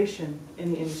 duration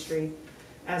in the industry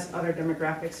as other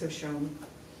demographics have shown.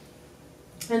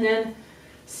 And then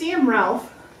CM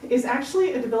Ralph is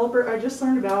actually a developer I just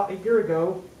learned about a year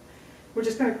ago, which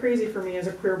is kind of crazy for me as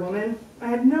a queer woman. I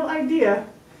had no idea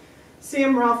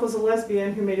CM Ralph was a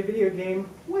lesbian who made a video game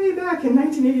way back in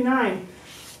 1989.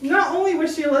 Not only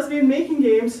was she a lesbian making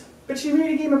games, but she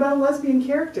made a game about a lesbian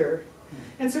character.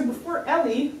 And so before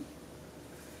Ellie,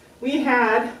 we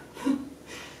had,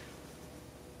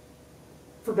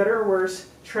 for better or worse,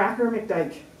 Tracker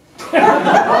McDyke.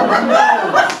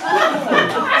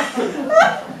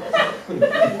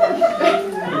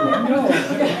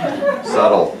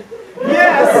 Subtle.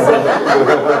 Yes!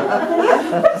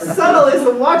 Subtle is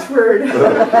the watchword.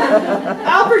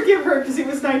 I'll forgive her because it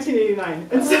was 1989.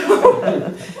 And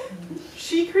so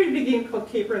she created a game called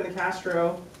Caper and the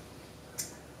Castro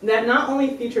that not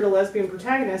only featured a lesbian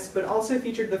protagonist, but also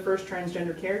featured the first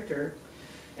transgender character.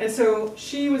 And so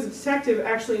she was a detective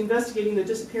actually investigating the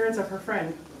disappearance of her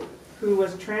friend, who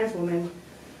was a trans woman.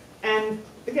 And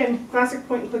again, classic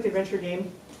point-and-click adventure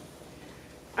game.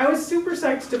 I was super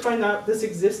psyched to find out this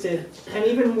existed, and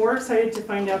even more excited to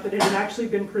find out that it had actually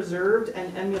been preserved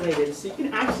and emulated. So you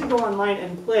can actually go online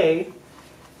and play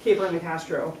Caper and the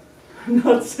Castro. I'm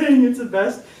not saying it's the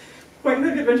best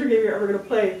point-and-click adventure game you're ever going to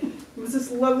play. It was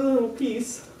this lovely little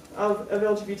piece of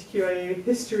LGBTQIA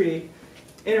history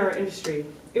in our industry.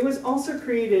 It was also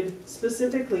created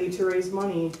specifically to raise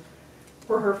money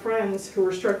for her friends who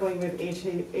were struggling with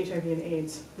HIV and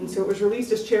AIDS. And so it was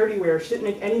released as charityware. She didn't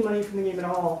make any money from the game at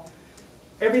all.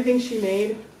 Everything she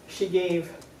made, she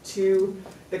gave to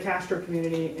the Castro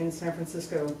community in San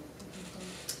Francisco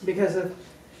because of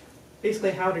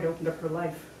basically how it had opened up her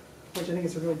life, which I think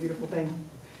is a really beautiful thing.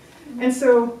 And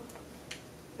so,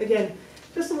 again,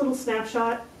 just a little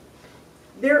snapshot.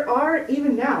 There are,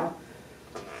 even now,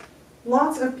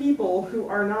 lots of people who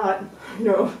are not,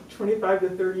 25 to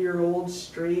 30-year-old,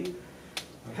 straight,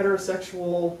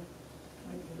 heterosexual,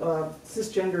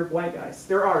 cisgendered white guys.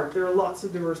 There are lots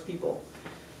of diverse people.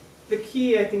 The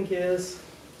key, I think, is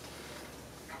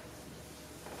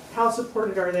how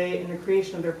supported are they in the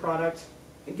creation of their product,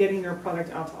 getting their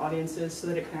product out to audiences so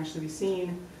that it can actually be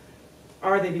seen?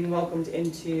 Are they being welcomed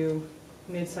into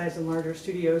mid-sized and larger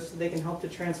studios so they can help to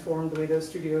transform the way those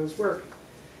studios work?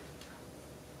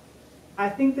 I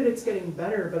think that it's getting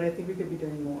better, but I think we could be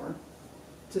doing more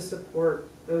to support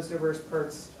those diverse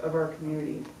parts of our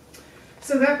community.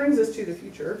 So that brings us to the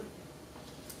future.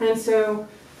 And so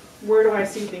where do I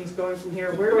see things going from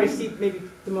here? Where do I see maybe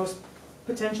the most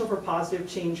potential for positive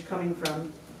change coming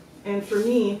from? And for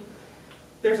me,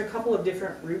 there's a couple of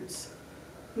different routes.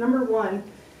 Number one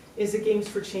is the Games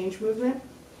for Change movement.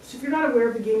 So if you're not aware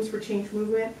of the Games for Change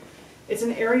movement, it's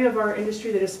an area of our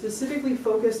industry that is specifically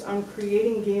focused on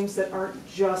creating games that aren't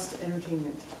just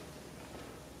entertainment.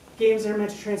 Games that are meant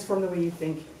to transform the way you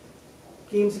think.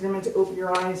 Games that are meant to open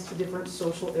your eyes to different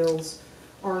social ills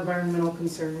or environmental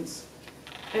concerns.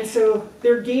 And so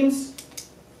they're games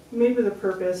made with the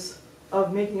purpose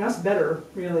of making us better,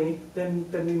 really, than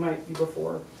we might be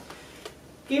before.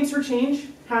 Games for Change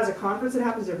has a conference that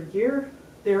happens every year.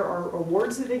 There are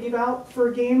awards that they give out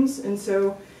for games, and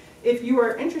so if you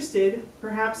are interested,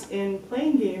 perhaps in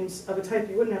playing games of a type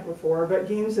you wouldn't have before, but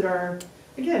games that are,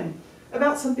 again,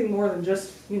 about something more than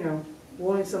just,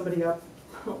 blowing somebody up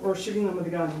or shooting them with a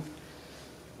gun,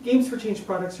 Games for Change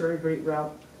products are a great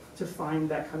route to find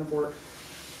that kind of work.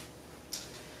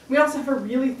 We also have a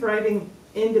really thriving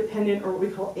independent, or what we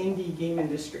call indie game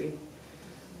industry.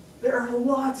 There are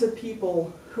lots of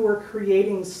people who are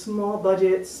creating small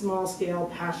budget, small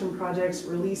scale passion projects,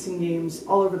 releasing games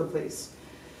all over the place.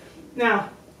 Now,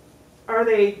 are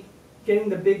they getting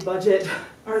the big budget?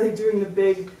 Are they doing the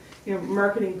big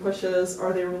marketing pushes?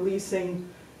 Are they releasing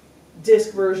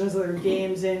disc versions of their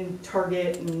games in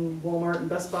Target and Walmart and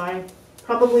Best Buy?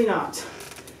 Probably not.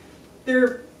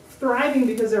 They're thriving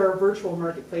because there are virtual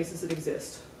marketplaces that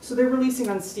exist. So they're releasing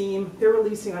on Steam, they're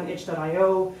releasing on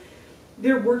itch.io,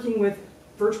 they're working with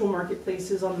virtual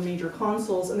marketplaces on the major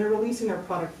consoles, and they're releasing their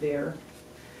product there.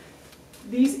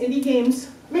 These indie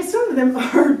games, some of them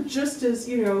are just as,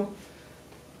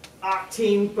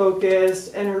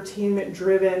 octane-focused,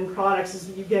 entertainment-driven products as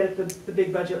you get at the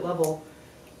big budget level.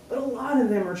 But a lot of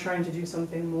them are trying to do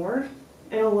something more,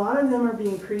 and a lot of them are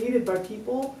being created by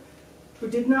people who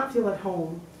did not feel at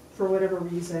home, for whatever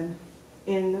reason,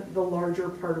 in the larger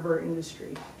part of our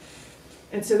industry.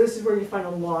 And so this is where you find a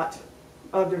lot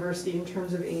of diversity in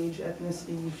terms of age,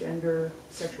 ethnicity, gender,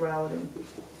 sexuality.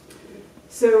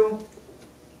 So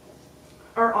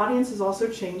our audience is also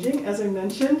changing, as I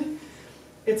mentioned.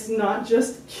 It's not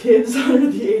just kids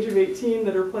under the age of 18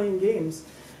 that are playing games.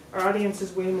 Our audience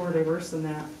is way more diverse than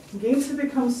that. Games have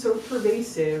become so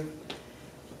pervasive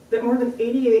that more than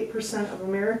 88% of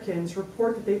Americans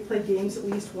report that they play games at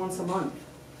least once a month.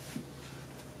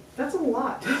 That's a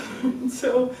lot.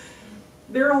 So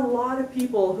there are a lot of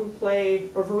people who play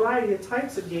a variety of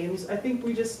types of games. I think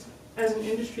we just, as an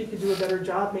industry, could do a better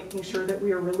job making sure that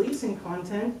we are releasing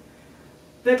content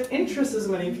that interests as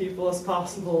many people as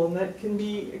possible and that can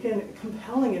be, again,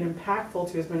 compelling and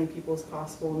impactful to as many people as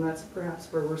possible, and that's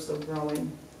perhaps where we're still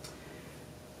growing.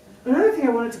 Another thing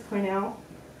I wanted to point out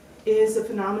is the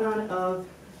phenomenon of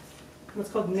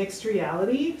what's called mixed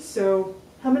reality. So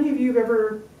how many of you have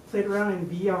ever played around in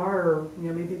VR, or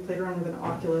maybe played around with an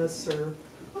Oculus, or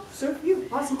so have you.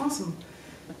 Awesome.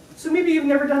 So maybe you've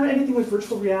never done anything with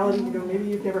virtual reality, maybe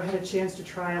you've never had a chance to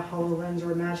try a HoloLens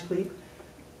or a Magic Leap.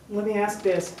 Let me ask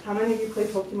this, how many of you play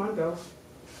Pokemon Go?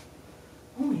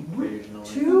 Only one?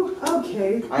 Two?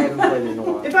 Okay. I haven't played in a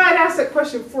while. If I had asked that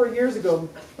question 4 years ago,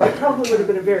 it probably would have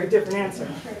been a very different answer.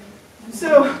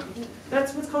 So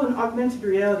that's what's called an augmented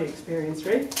reality experience,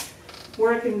 right?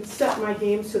 Where I can set my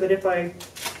game so that if I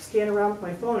scan around with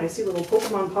my phone, I see little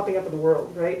Pokemon popping up in the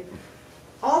world, right?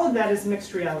 All of that is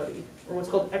mixed reality, or what's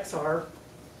called XR.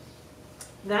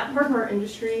 That part of our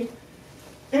industry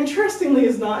interestingly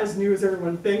is not as new as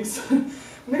everyone thinks.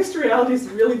 Mixed reality has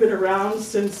really been around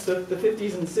since the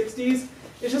 50s and 60s.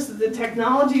 It's just that the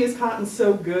technology has gotten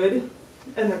so good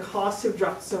and the costs have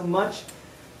dropped so much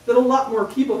that a lot more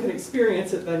people can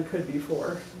experience it than could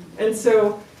before. And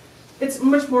so it's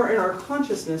much more in our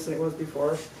consciousness than it was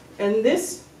before. And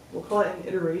this, we'll call it an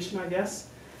iteration, I guess,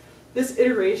 this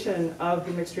iteration of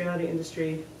the mixed reality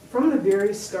industry from the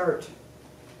very start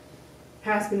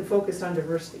has been focused on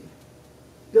diversity,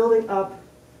 building up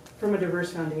from a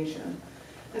diverse foundation.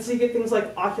 And so you get things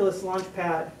like Oculus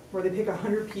Launchpad, where they pick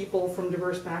 100 people from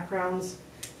diverse backgrounds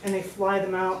and they fly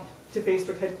them out to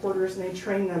Facebook headquarters and they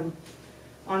train them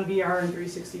on VR and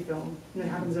 360 film, and it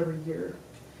happens every year.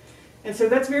 And so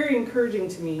that's very encouraging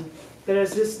to me, that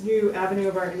as this new avenue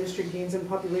of our industry gains in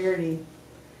popularity,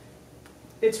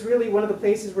 it's really one of the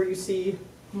places where you see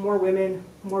more women,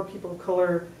 more people of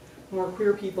color, more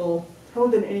queer people,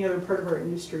 probably than any other part of our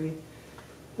industry,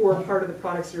 who are part of the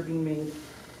products that are being made.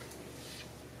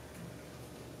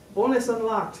 Bonus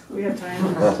unlocked. We have time.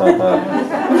 We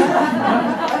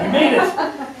made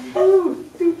it! Ooh,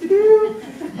 doo-doo-doo.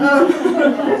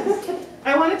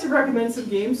 I wanted to recommend some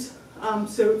games,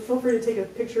 so feel free to take a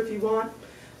picture if you want.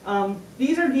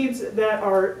 These are games that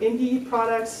are indie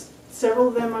products. Several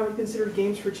of them I would consider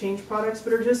games for change products,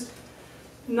 but are just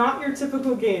not your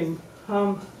typical game.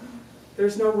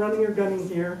 There's no running or gunning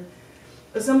here.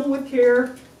 Assemble with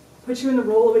Care puts you in the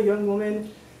role of a young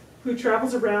woman who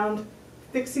travels around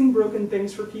fixing broken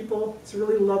things for people. It's a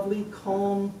really lovely,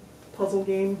 calm puzzle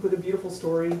game with a beautiful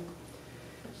story.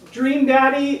 Dream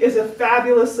Daddy is a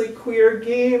fabulously queer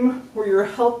game where you're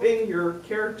helping your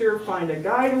character find a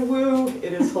guy to woo.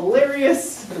 It is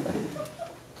hilarious.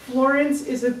 Florence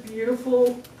is a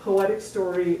beautiful, poetic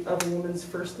story of a woman's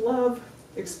first love,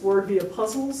 explored via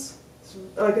puzzles.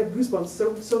 I got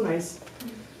goosebumps, so nice.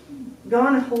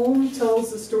 Gone Home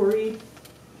tells the story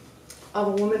of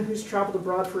a woman who's traveled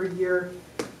abroad for a year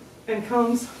and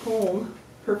comes home.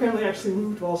 Her family actually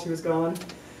moved while she was gone.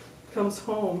 Comes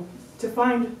home to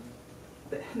find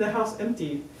the house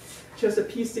empty. She has to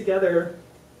piece together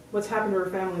what's happened to her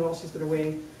family while she's been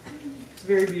away. It's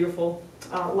very beautiful.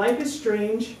 Life is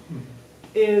Strange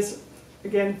is,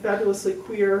 again, fabulously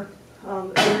queer, a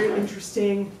very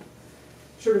interesting,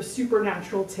 sort of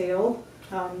supernatural tale,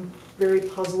 very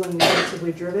puzzle and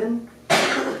narratively driven.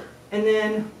 And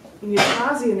then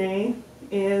Mutazione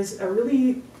is a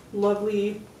really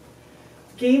lovely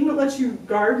game that lets you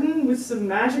garden with some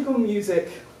magical music.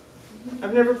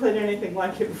 I've never played anything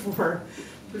like it before.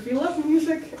 But if you love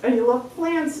music and you love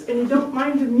plants and you don't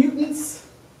mind the mutants,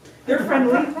 they're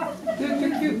friendly,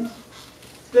 they're cute,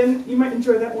 then you might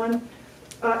enjoy that one.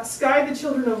 Sky the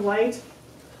Children of Light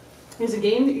is a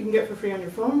game that you can get for free on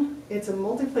your phone. It's a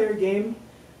multiplayer game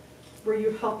where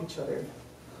you help each other.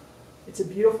 It's a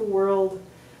beautiful world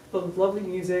filled with lovely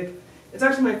music. It's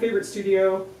actually my favorite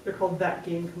studio. They're called That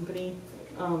Game Company.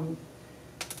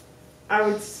 I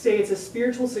would say it's a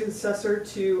spiritual successor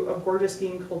to a gorgeous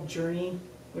game called Journey,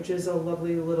 which is a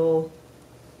lovely little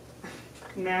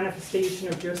manifestation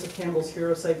of Joseph Campbell's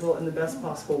hero cycle in the best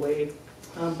possible way.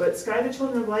 But Sky the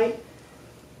Children of Light,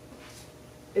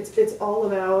 it's all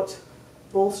about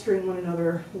bolstering one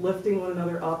another, lifting one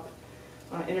another up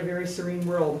in a very serene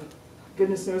world.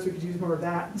 Goodness knows we could use more of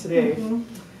that today.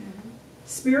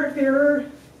 Spiritfarer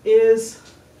is,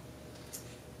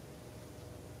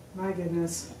 my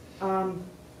goodness, a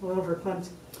little verklempt.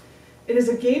 It is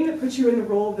a game that puts you in the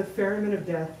role of the ferryman of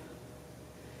death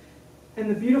and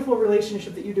the beautiful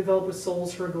relationship that you develop with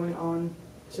souls who are going on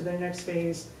to their next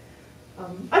phase.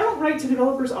 I don't write to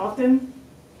developers often.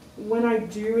 When I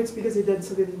do, it's because they did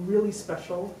something really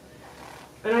special.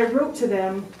 And I wrote to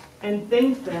them and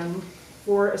thanked them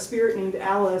for a spirit named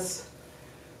Alice,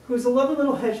 who's a lovely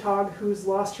little hedgehog who's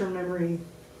lost her memory.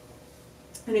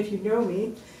 And if you know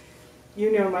me,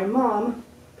 you know my mom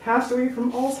passed away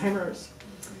from Alzheimer's.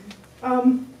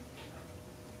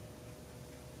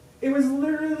 It was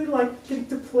literally like getting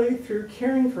to play through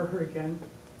caring for her again.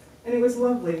 And it was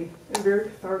lovely and very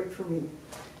cathartic for me.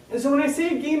 And so when I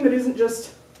say a game that isn't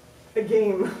just a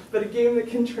game, but a game that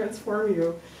can transform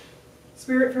you,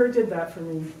 Spiritfarer did that for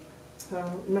me.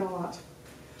 It meant a lot.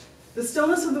 The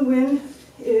Stillness of the Wind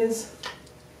is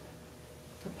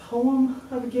a poem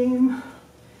of a game.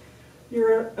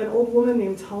 You're an old woman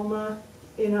named Talma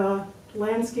in a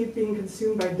landscape being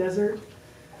consumed by desert,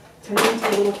 tending to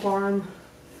a little farm,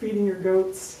 feeding your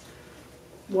goats,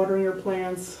 watering your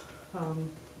plants.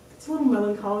 It's a little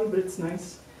melancholy, but it's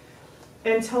nice.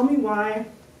 And Tell Me Why,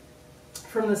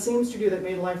 from the same studio that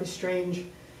made Life is Strange,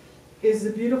 is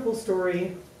the beautiful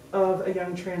story of a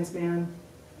young trans man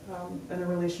and the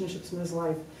relationships in his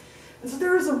life. And so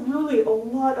there is really a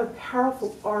lot of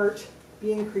powerful art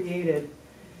being created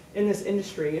in this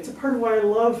industry. It's a part of why I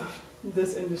love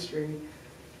this industry.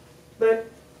 But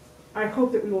I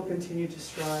hope that we will continue to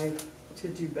strive to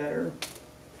do better.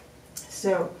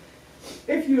 So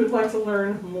if you would like to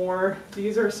learn more,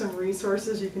 these are some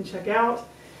resources you can check out.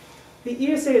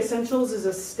 The ESA Essentials is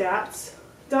a stats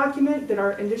document that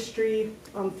our industry,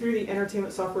 through the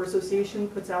Entertainment Software Association,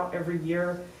 puts out every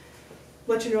year.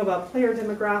 Let you know about player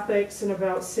demographics and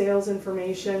about sales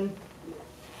information.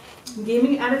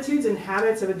 Gaming attitudes and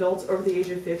habits of adults over the age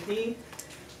of 50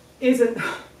 isn't,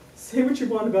 say what you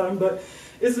want about them, but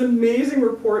it's an amazing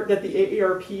report that the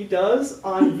AARP does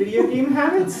on video game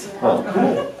habits.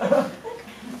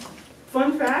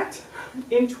 Fun fact,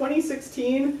 in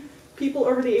 2016, people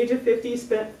over the age of 50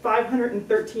 spent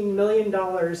 $513 million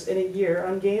in a year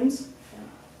on games.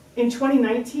 In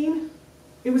 2019,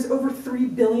 it was over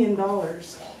 $3 billion.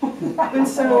 And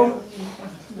so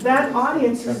that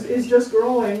audience is just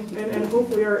growing, and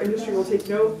hopefully our industry will take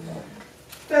note.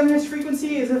 Feminist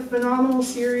Frequency is a phenomenal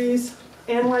series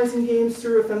analyzing games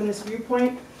through a feminist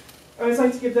viewpoint. I always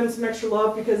like to give them some extra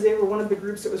love because they were one of the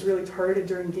groups that was really targeted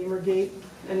during Gamergate.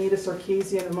 Anita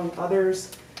Sarkeesian, among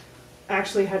others,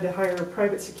 actually had to hire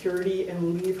private security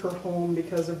and leave her home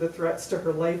because of the threats to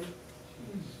her life.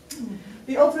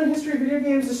 The Ultimate History of Video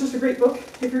Games is just a great book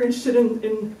if you're interested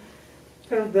in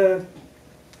kind of the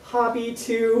hobby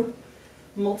to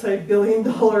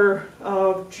multi-billion-dollar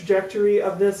trajectory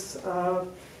of this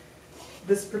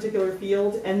this particular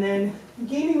field. And then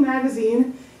Gaming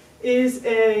Magazine is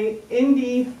a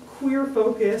indie,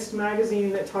 queer-focused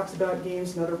magazine that talks about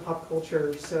games and other pop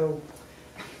culture. So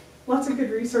lots of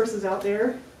good resources out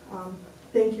there.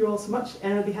 Thank you all so much,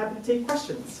 and I'd be happy to take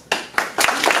questions.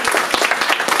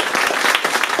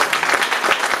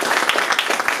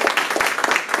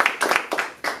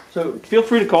 So feel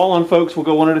free to call on folks. We'll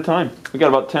go one at a time. We got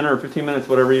about 10 or 15 minutes,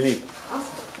 whatever you need.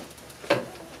 Awesome.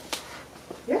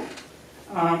 Yeah?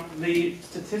 The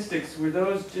statistics, were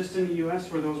those just in the US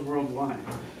or were those worldwide?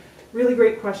 Really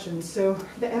great question. So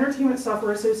the Entertainment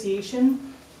Software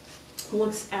Association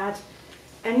looks at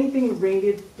anything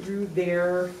rated through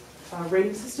their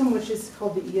rating system, which is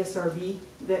called the ESRB,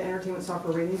 the Entertainment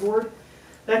Software Rating Board.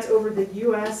 That's over the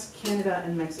US, Canada,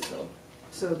 and Mexico.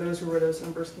 So those are where those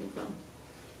numbers came from.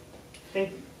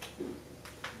 Thank you.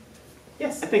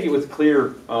 Yes? I think it was clear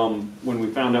when we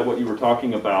found out what you were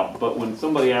talking about, but when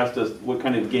somebody asked us what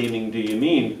kind of gaming do you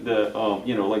mean, the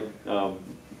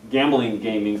gambling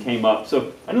gaming came up.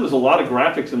 So I know there's a lot of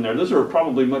graphics in there. Those are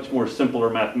probably much more simpler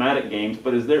mathematic games,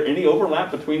 but is there any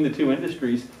overlap between the two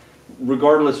industries,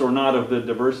 regardless or not of the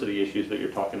diversity issues that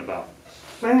you're talking about?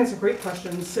 I think that's a great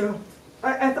question. So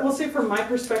I will say from my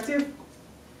perspective,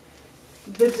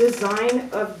 the design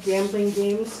of gambling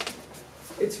games,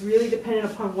 it's really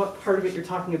dependent upon what part of it you're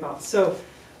talking about. So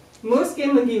most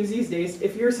gambling games these days,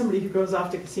 if you're somebody who goes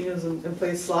off to casinos and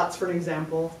plays slots, for an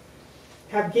example,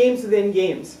 have games within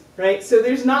games, right? So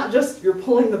there's not just you're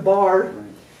pulling the bar,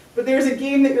 but there's a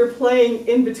game that you're playing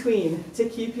in between to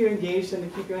keep you engaged and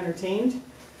to keep you entertained.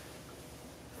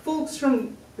 Folks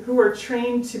who are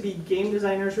trained to be game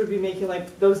designers would be making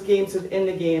like those games within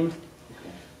the game.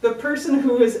 The person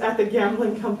who is at the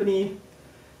gambling company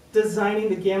designing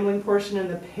the gambling portion and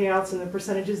the payouts and the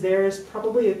percentages there is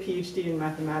probably a PhD in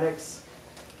mathematics.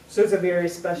 So it's a very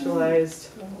specialized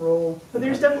role. But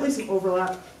there's definitely some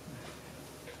overlap.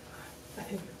 I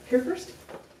think here first.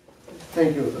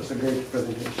 Thank you. That's a great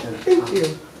presentation. Thank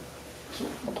you.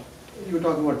 You were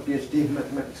talking about PhD in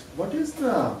mathematics. What is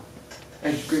the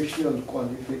educational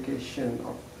qualification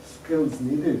of skills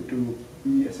needed to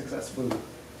be a successful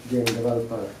game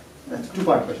developer? That's a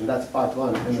two-part question. That's part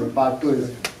one. And then part two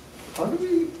is, how do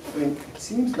we, it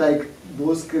seems like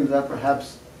those skills are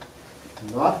perhaps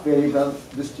not very well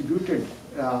distributed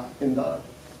at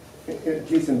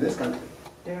least in this country.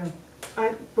 Yeah,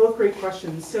 both great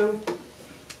questions. So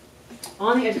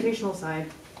on the educational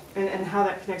side, and how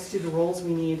that connects to the roles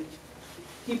we need,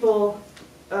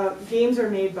 games are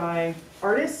made by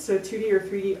artists, so 2D or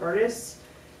 3D artists,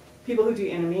 people who do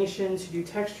animations, who do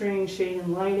texturing, shading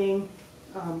and lighting,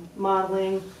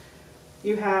 modeling.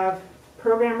 You have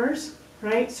programmers,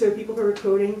 right? So people who are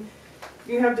coding.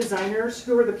 You have designers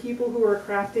who are the people who are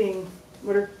crafting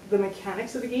what are the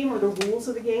mechanics of the game or the rules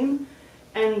of the game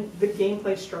and the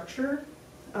gameplay structure.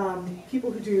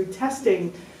 People who do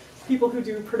testing, people who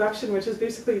do production, which is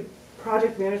basically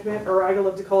project management, or I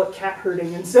love to call it cat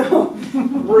herding. And so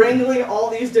wrangling all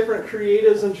these different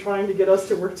creatives and trying to get us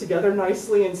to work together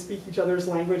nicely and speak each other's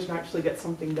language and actually get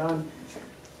something done.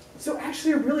 So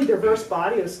actually a really diverse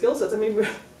body of skill sets. I mean,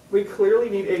 we clearly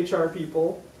need HR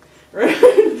people, right?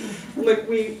 Like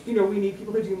we need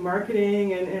people who do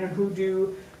marketing and who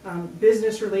do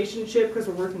business relationship because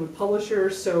we're working with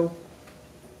publishers. So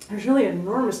there's really an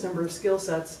enormous number of skill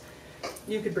sets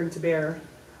you could bring to bear.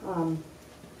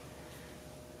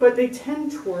 But they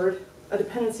tend toward a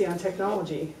dependency on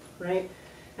technology, right?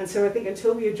 And so I think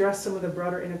until we address some of the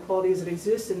broader inequalities that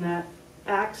exist in that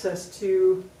access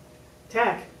to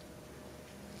tech,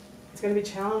 it's going to be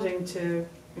challenging to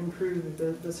improve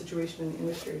the situation in the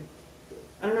industry.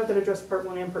 I don't know if that addressed part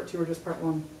 1 and part 2 or just part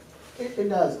 1. It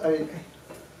does. I mean,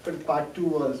 but part 2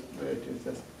 was,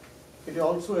 it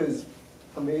also is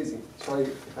amazing. Sorry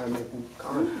if I'm making a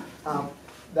comment.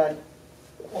 That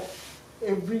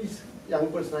every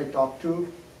young person I talk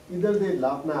to, either they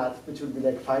love math, which would be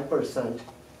like 5%,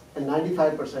 and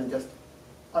 95% just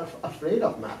are afraid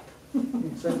of math.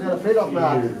 So if they're afraid of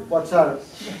math, what's our...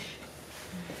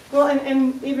 Well,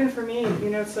 and even for me,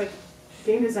 it's like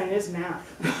game design is math.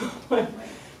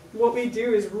 What we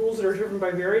do is rules that are driven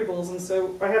by variables, and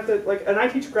so I have to, and I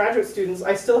teach graduate students,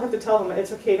 I still have to tell them,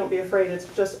 it's okay, don't be afraid, it's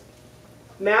just,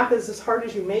 math is as hard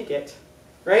as you make it,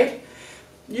 right?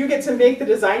 You get to make the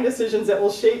design decisions that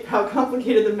will shape how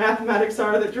complicated the mathematics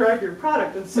are that drive your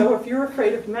product, and so if you're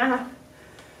afraid of math,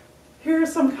 here are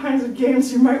some kinds of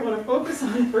games you might want to focus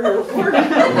on for your work.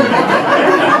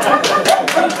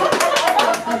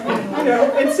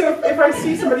 And so if I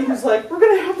see somebody who's like, we're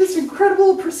going to have this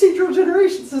incredible procedural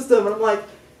generation system, and I'm like,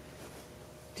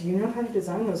 do you know how to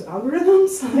design those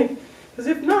algorithms? Because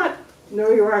if not, no,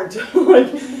 you aren't.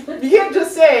 You can't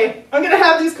just say, I'm going to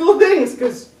have these cool things,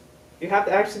 because you have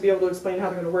to actually be able to explain how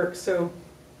they're going to work. So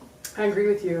I agree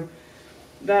with you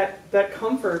that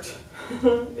comfort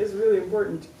is really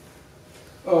important.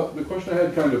 The question I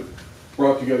had kind of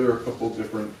brought together a couple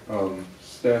different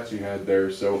stats you had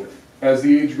there. So as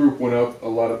the age group went up, a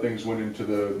lot of things went into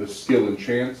the skill and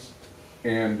chance,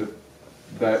 and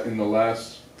that in the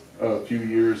last few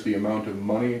years, the amount of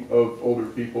money of older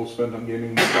people spent on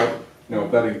gaming went up. Now,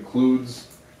 if that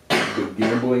includes the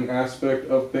gambling aspect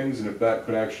of things, and if that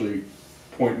could actually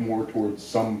point more towards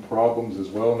some problems as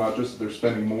well, not just that they're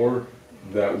spending more,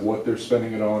 that what they're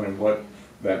spending it on and what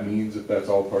that means, if that's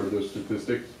all part of those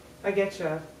statistics? I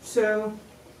getcha. So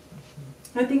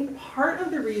I think part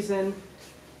of the reason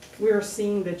we're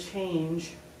seeing the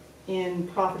change in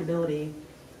profitability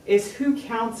is who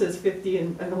counts as 50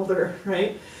 and older,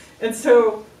 right? And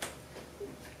so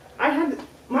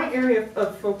my area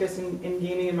of focus in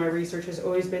gaming in my research has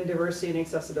always been diversity and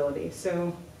accessibility.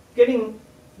 So getting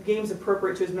games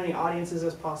appropriate to as many audiences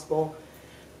as possible.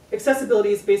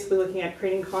 Accessibility is basically looking at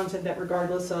creating content that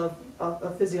regardless of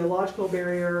a physiological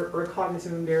barrier or a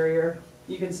cognitive barrier,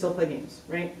 you can still play games,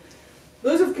 right?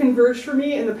 Those have converged for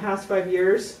me in the past 5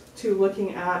 years to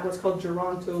looking at what's called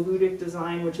geronto-ludic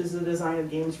design, which is the design of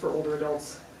games for older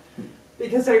adults.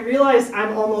 Because I realized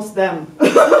I'm almost them.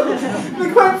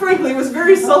 But quite frankly, it was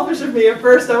very selfish of me at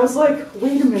first. I was like,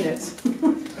 wait a minute.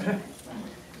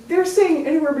 They're saying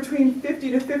anywhere between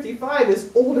 50 to 55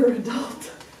 is older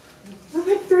adult. I'm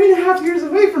like 3.5 years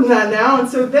away from that now, and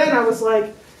so then I was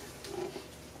like,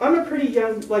 I'm a pretty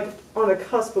young, on the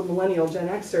cusp of millennial Gen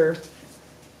Xer,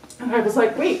 and I was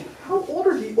like, wait, how old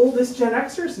are the oldest Gen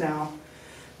Xers now?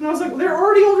 And I was like, well, they're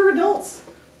already older adults.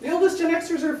 The oldest Gen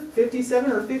Xers are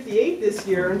 57 or 58 this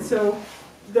year, and so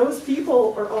those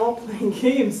people are all playing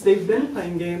games. They've been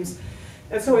playing games.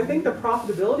 And so I think the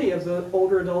profitability of the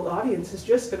older adult audience is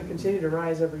just going to continue to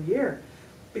rise every year,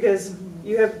 because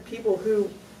you have people who,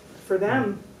 for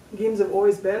them, games have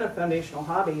always been a foundational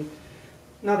hobby.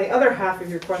 Now the other half of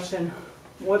your question,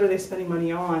 what are they spending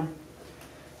money on?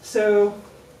 So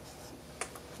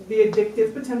the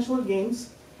addictive potential of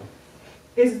games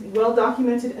is well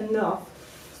documented enough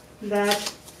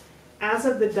that as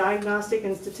of the Diagnostic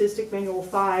and Statistic Manual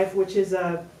 5, which is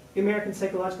the American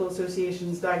Psychological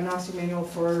Association's diagnostic manual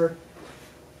for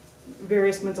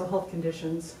various mental health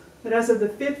conditions, that as of the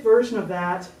 5th version of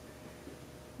that,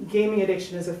 gaming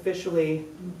addiction is officially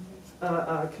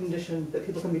a condition that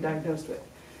people can be diagnosed with.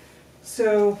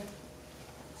 So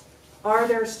are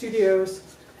there studios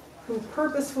who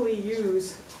purposefully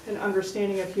use an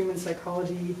understanding of human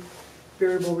psychology,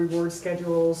 variable reward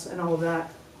schedules, and all of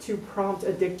that to prompt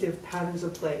addictive patterns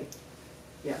of play?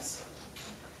 Yes.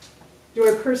 Do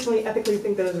I personally, ethically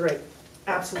think that is right?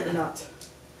 Absolutely not.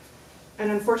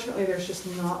 And unfortunately, there's just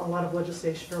not a lot of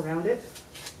legislation around it,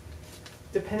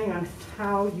 depending on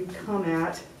how you come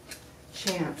at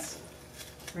chance,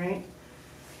 right?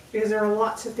 Because there are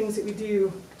lots of things that we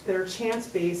do that are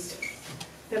chance-based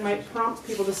that might prompt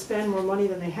people to spend more money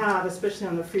than they have, especially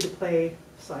on the free-to-play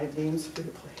side of games,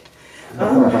 free-to-play.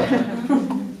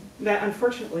 That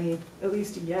unfortunately, at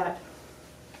least yet,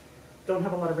 don't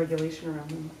have a lot of regulation around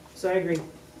them. So I agree.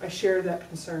 I share that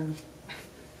concern.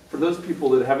 For those people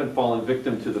that haven't fallen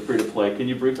victim to the free-to-play, can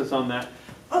you brief us on that?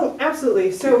 Oh,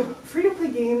 absolutely. So free-to-play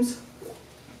games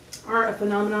are a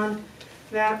phenomenon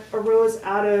that arose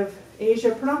out of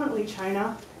Asia, predominantly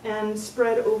China, and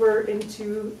spread over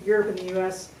into Europe and the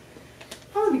US,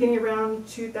 probably beginning around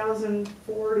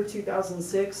 2004 to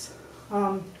 2006.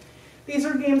 These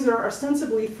are games that are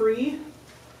ostensibly free,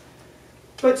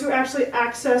 but to actually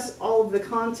access all of the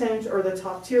content or the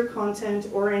top tier content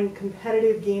or in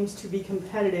competitive games to be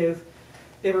competitive,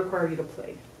 they require you to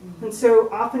play. And so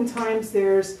oftentimes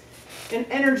there's an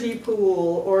energy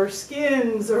pool or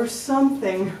skins or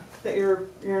something that you're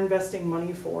investing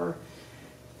money for.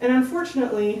 And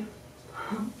unfortunately,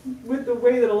 with the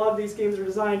way that a lot of these games are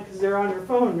designed, because they're on your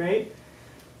phone, right?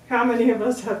 How many of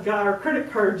us have got our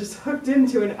credit card just hooked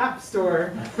into an app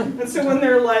store? And so when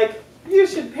they're like, you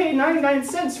should pay 99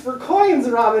 cents for coins,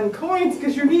 Robin, coins,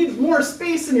 because you need more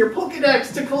space in your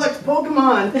Pokédex to collect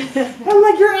Pokemon. I'm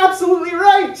like, you're absolutely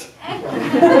right.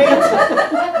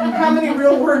 How many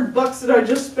real word bucks did I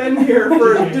just spend here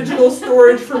for digital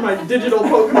storage for my digital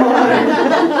Pokemon?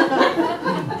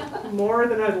 More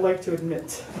than I'd like to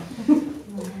admit.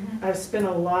 I've spent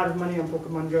a lot of money on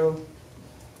Pokemon Go.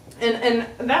 And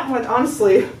that one,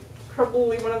 honestly,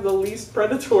 probably one of the least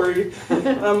predatory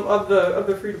of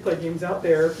the free-to-play games out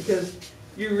there, because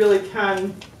you really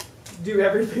can do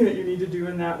everything that you need to do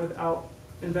in that without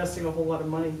investing a whole lot of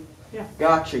money. Yeah.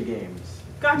 Gotcha games.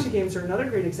 Gotcha games are another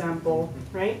great example,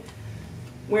 right?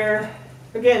 Where,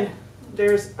 again,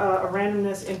 there's a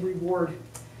randomness in reward,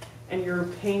 and you're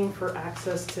paying for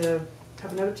access to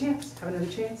have another chance, have another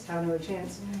chance, have another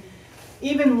chance.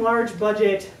 Even large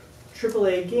budget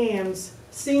AAA games,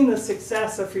 seeing the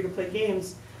success of free-to-play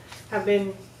games, have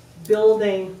been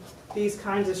building these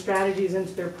kinds of strategies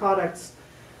into their products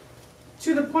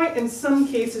to the point in some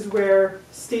cases where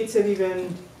states have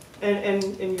even, and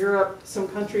in Europe, some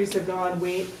countries have gone,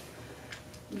 wait,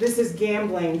 this is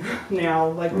gambling now,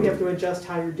 like we have to adjust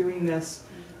how you're doing this,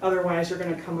 otherwise you're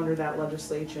going to come under that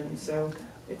legislation. So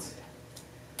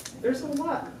there's a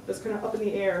lot that's kind of up in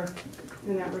the air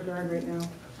in that regard right now.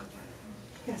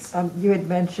 Yes. You had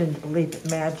mentioned Leap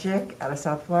Magic out of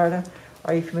South Florida.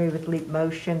 Are you familiar with Leap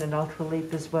Motion and Ultra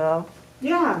Leap as well?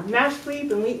 Yeah, Match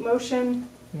Leap and Leap Motion.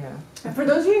 Yeah. And for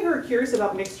those of you who are curious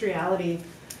about mixed reality,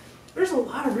 there's a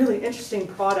lot of really interesting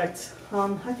products.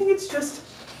 I think it's just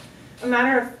a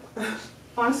matter of,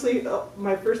 honestly,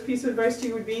 my first piece of advice to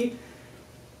you would be,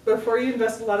 before you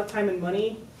invest a lot of time and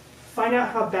money, find out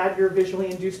how bad your visually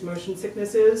induced motion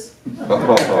sickness is.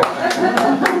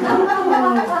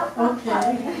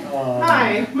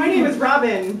 Hi, my name is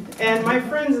Robin, and my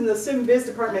friends in the Sim Biz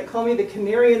department call me the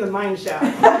canary in the mine shaft.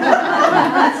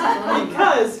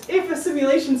 Because if a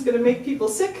simulation is going to make people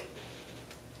sick,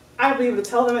 I'll be able to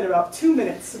tell them in about 2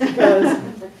 minutes, because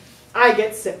I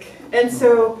get sick. And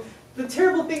so the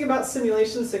terrible thing about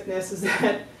simulation sickness is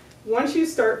that once you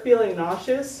start feeling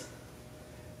nauseous,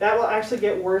 that will actually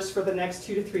get worse for the next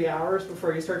 2 to 3 hours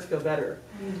before you start to feel better.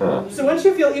 So once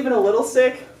you feel even a little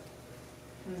sick,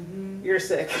 you're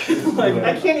sick. Like,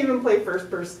 I can't even play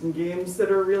first-person games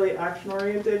that are really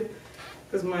action-oriented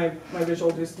because my visual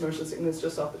induced motion sickness is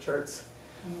just off the charts.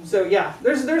 So yeah,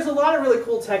 there's a lot of really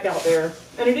cool tech out there,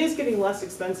 and it is getting less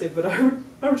expensive, but I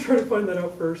would try to find that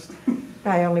out first.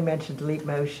 I only mentioned Leap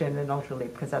Motion and Ultra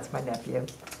Leap because that's my nephew.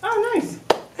 Oh, nice.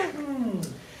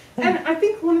 And I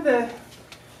think one of the,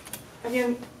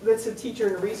 again, that's a teacher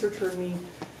and a researcher in me,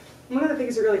 one of the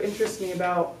things that really interests me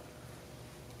about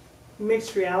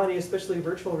mixed reality, especially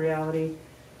virtual reality,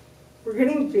 we're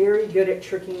getting very good at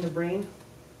tricking the brain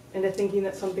into thinking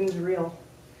that something's real,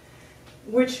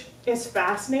 which is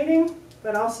fascinating,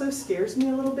 but also scares me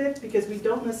a little bit because we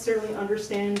don't necessarily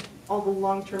understand all the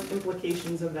long-term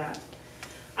implications of that.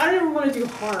 I don't ever want to do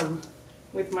harm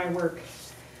with my work.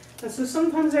 And so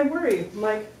sometimes I worry,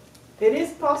 like, it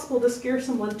is possible to scare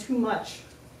someone too much,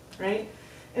 right?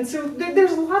 And so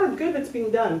there's a lot of good that's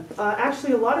being done.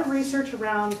 Actually, a lot of research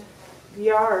around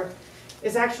VR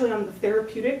is actually on the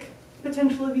therapeutic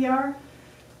potential of VR.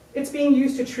 It's being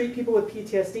used to treat people with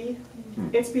PTSD.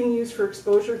 It's being used for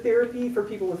exposure therapy for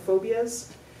people with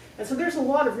phobias. And so there's a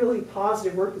lot of really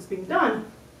positive work that's being done.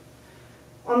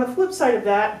 On the flip side of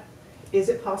that, is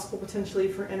it possible potentially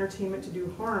for entertainment to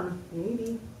do harm?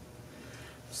 Maybe.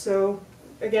 So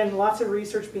again, lots of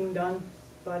research being done,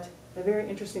 but a very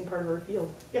interesting part of our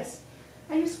field. Yes?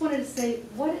 I just wanted to say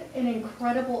what an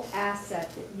incredible asset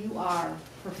that you are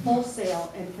for Full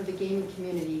Sail and for the gaming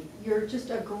community. You're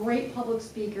just a great public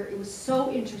speaker. It was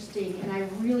so interesting, and I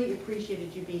really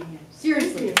appreciated you being here.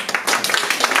 Seriously.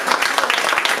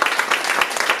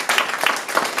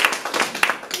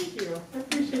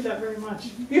 appreciate that very much.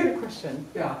 You had a question?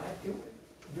 Yeah,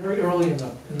 very early in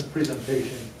the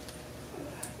presentation,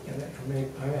 and for me,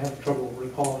 I have trouble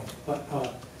recalling, but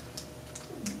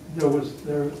there was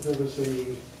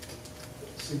a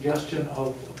suggestion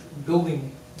of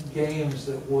building games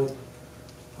that would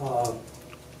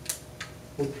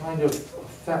kind of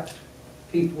affect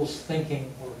people's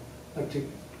thinking, or like to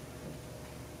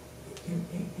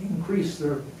increase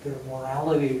their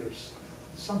morality or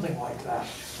something like that.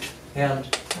 And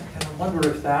I wonder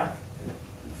if that,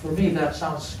 for me, that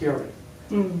sounds scary.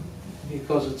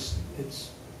 Because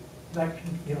it's that,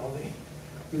 you know,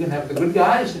 you're gonna have the good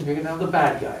guys and you're gonna have the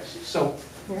bad guys. So,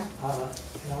 Yeah.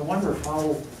 and I wonder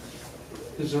how,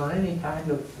 is there any kind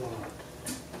of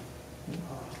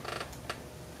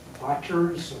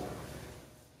watchers or?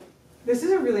 This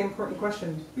is a really important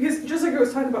question, because just like I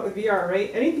was talking about with VR, right?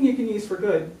 Anything you can use for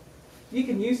good, you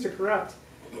can use to corrupt.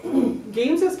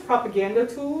 Games as propaganda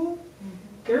tool,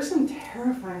 there's some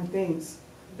terrifying things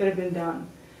that have been done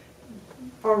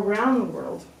around the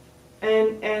world.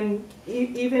 And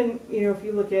even, you know, if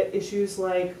you look at issues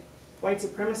like white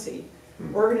supremacy,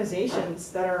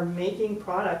 organizations that are making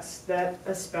products that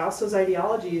espouse those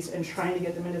ideologies and trying to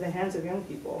get them into the hands of young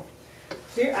people.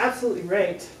 So you're absolutely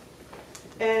right.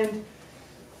 And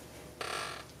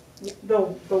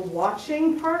the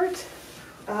watching part,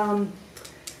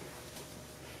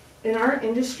 in our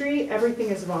industry, everything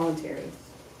is voluntary.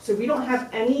 So we don't have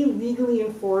any legally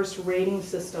enforced rating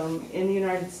system in the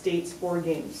United States for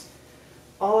games.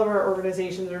 All of our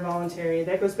organizations are voluntary.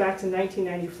 That goes back to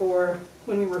 1994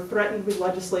 when we were threatened with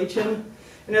legislation.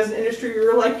 And as an industry, we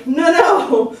were like,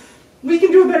 no, we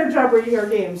can do a better job rating our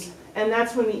games. And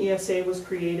that's when the ESA was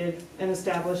created and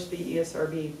established the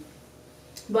ESRB.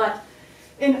 But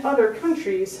in other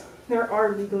countries, there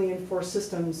are legally enforced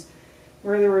systems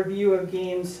where the review of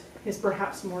games is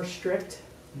perhaps more strict.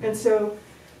 And so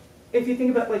if you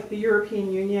think about, like, the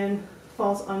European Union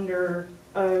falls under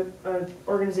an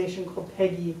organization called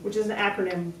PEGI, which is an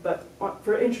acronym, but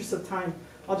for interest of time,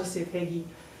 I'll just say PEGI.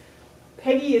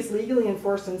 PEGI is legally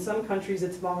enforced in some countries,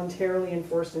 it's voluntarily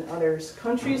enforced in others.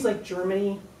 Countries like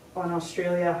Germany and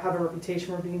Australia have a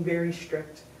reputation for being very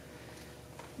strict,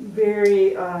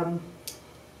 very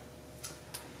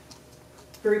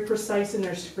precise in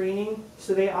their screening,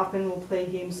 so they often will play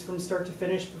games from start to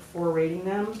finish before rating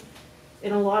them.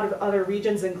 In a lot of other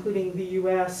regions, including the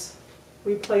US,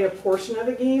 we play a portion of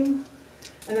a game,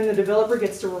 and then the developer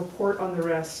gets to report on the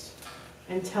rest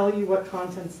and tell you what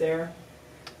content's there.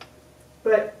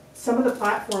 But some of the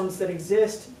platforms that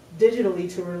exist digitally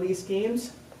to release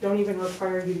games don't even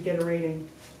require you to get a rating.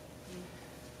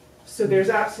 So there's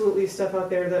absolutely stuff out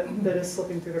there that is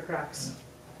slipping through the cracks.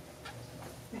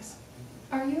 Yes?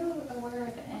 Are you aware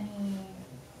of any,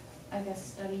 I guess,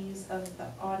 studies of the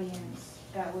audience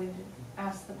that would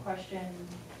ask the question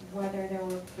whether there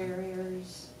were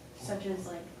barriers such as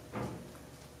like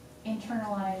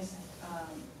internalized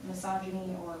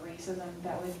misogyny or racism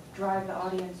that would drive the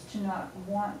audience to not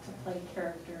want to play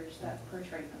characters that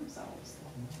portray themselves?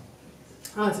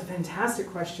 Oh, that's a fantastic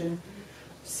question.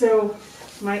 So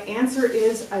my answer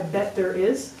is, I bet there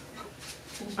is.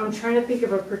 I'm trying to think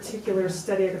of a particular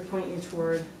study I could point you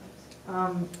toward.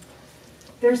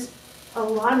 There's a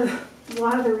lot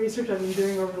of the research I've been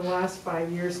doing over the last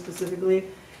 5 years specifically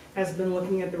has been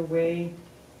looking at the way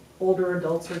older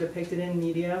adults are depicted in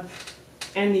media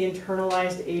and the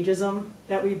internalized ageism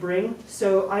that we bring.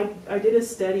 So I did a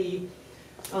study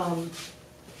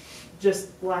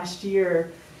just last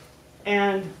year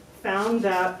and found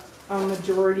that a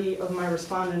majority of my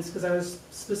respondents, because I was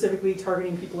specifically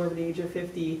targeting people over the age of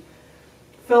 50,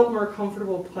 felt more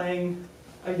comfortable playing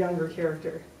a younger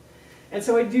character. And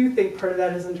so I do think part of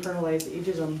that is internalized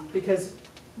ageism because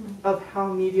of how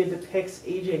media depicts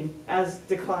aging as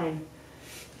decline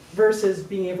versus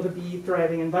being able to be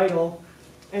thriving and vital.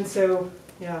 And so,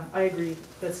 yeah, I agree.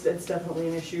 That's definitely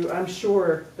an issue. I'm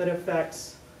sure that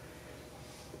affects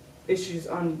issues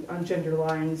on gender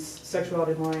lines,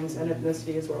 sexuality lines, and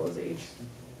ethnicity as well as age.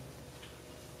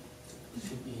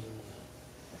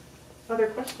 Other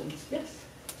questions? Yes?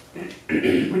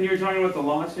 When you were talking about the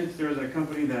lawsuits, there was a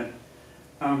company that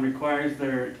requires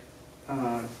their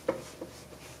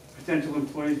potential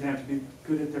employees to have to be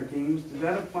good at their games. Does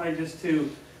that apply just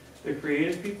to the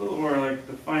creative people or like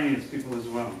the finance people as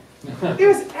well? It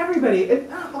was everybody.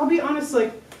 I'll be honest,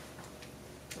 like,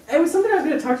 it was something I was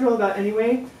going to talk to you all about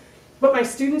anyway, but my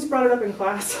students brought it up in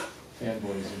class.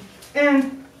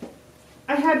 And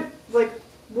I had like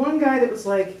one guy that was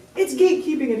like, it's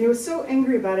gatekeeping, and he was so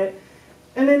angry about it.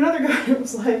 And then another guy that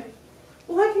was like,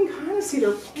 well, I can kind of see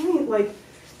their point. Like,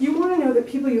 you want to know that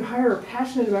people you hire are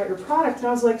passionate about your product. And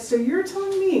I was like, so you're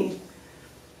telling me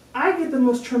I get the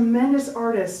most tremendous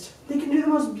artists. They can do the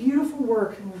most beautiful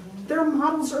work. Their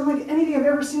models are like anything I've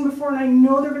ever seen before, and I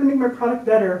know they're going to make my product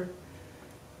better.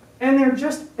 And they're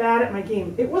just bad at my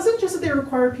game. It wasn't just that they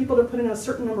required people to put in a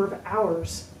certain number of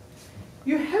hours.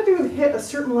 You had to have hit a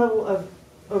certain level of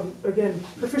again,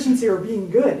 proficiency or being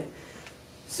good.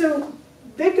 So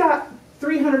they've got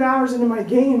 300 hours into my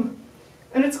game,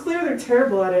 and it's clear they're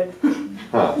terrible at it.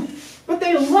 But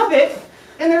they love it,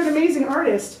 and they're an amazing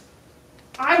artist.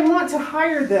 I want to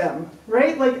hire them,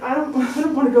 right? Like, I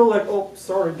don't want to go like, oh,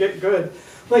 sorry, get good.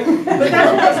 Like, but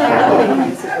that's what's happening,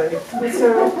 basically. And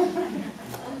so,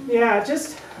 yeah,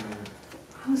 just,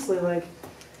 honestly, like,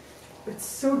 it's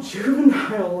so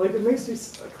juvenile. Like, it makes me,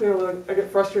 clearly, like, I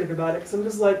get frustrated about it, because I'm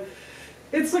just like,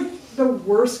 it's like the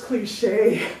worst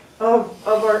cliche of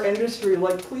our industry.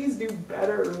 Like, please do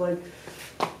better. Like,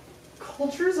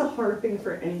 culture is a hard thing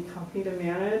for any company to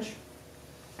manage.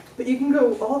 But you can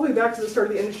go all the way back to the start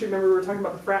of the industry. Remember, we were talking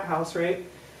about the frat house, right?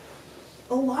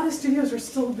 A lot of studios are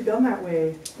still begun that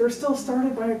way. They're still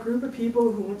started by a group of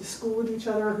people who went to school with each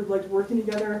other, who liked working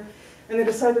together, and they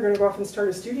decide they're going to go off and start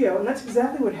a studio. And that's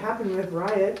exactly what happened with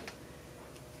Riot.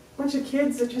 A bunch of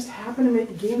kids that just happened to make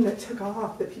a game that took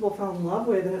off, that people fell in love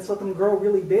with, and it's let them grow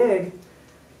really big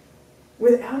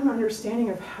without an understanding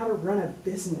of how to run a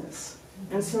business.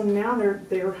 And so now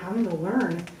they're having to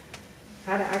learn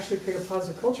how to actually create a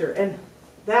positive culture. And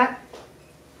that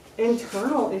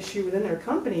internal issue within their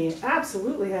company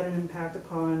absolutely had an impact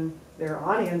upon their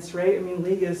audience, right? I mean,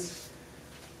 League is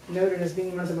noted as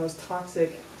being one of the most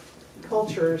toxic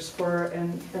cultures for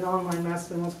an online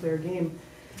massively multiplayer game.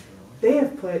 They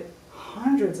have put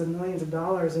hundreds of millions of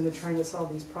dollars into trying to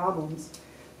solve these problems.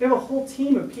 They have a whole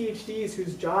team of PhDs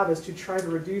whose job is to try to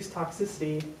reduce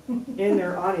toxicity in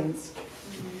their audience.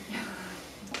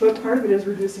 But part of it is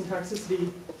reducing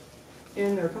toxicity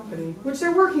in their company, which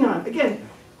they're working on. Again,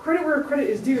 credit where credit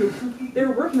is due. They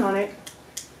were working on it.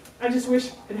 I just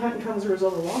wish it hadn't come as a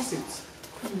result of lawsuits.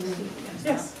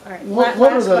 Yes. All right. What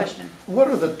Last question. What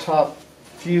are the top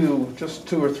few, just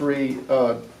 2 or 3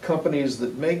 companies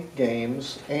that make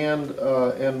games, and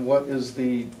what is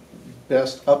the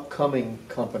best upcoming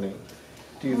company,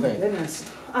 do you think? Oh my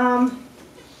goodness. I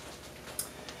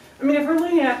mean, if we're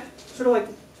looking at sort of like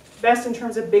best in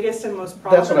terms of biggest and most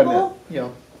profitable. That's what I meant, yeah.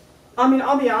 I mean,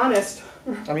 I'll be honest.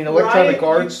 I mean, Electronic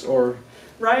Arts or...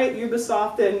 Riot,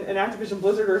 Ubisoft, and Activision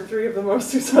Blizzard are 3 of the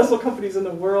most successful companies in the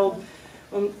world.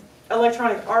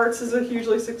 Electronic Arts is a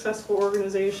hugely successful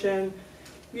organization.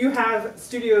 You have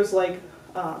studios like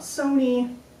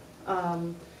Sony,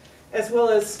 as well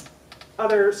as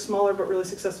other smaller but really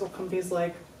successful companies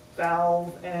like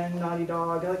Valve and Naughty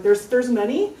Dog. Like there's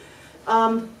many.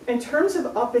 In terms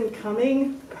of up and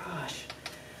coming, gosh,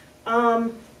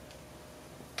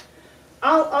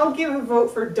 I'll give a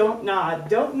vote for Don't Nod.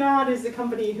 Don't Nod is the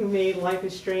company who made Life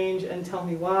is Strange and Tell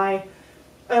Me Why.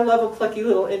 I love a plucky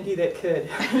little indie that could.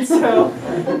 So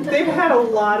they've had a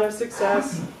lot of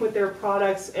success with their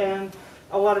products and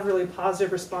a lot of really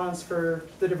positive response for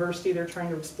the diversity they're trying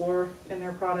to explore in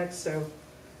their products. So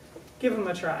give them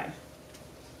a try.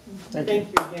 Thank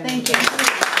you again. Thank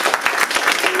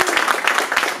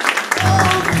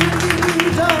you.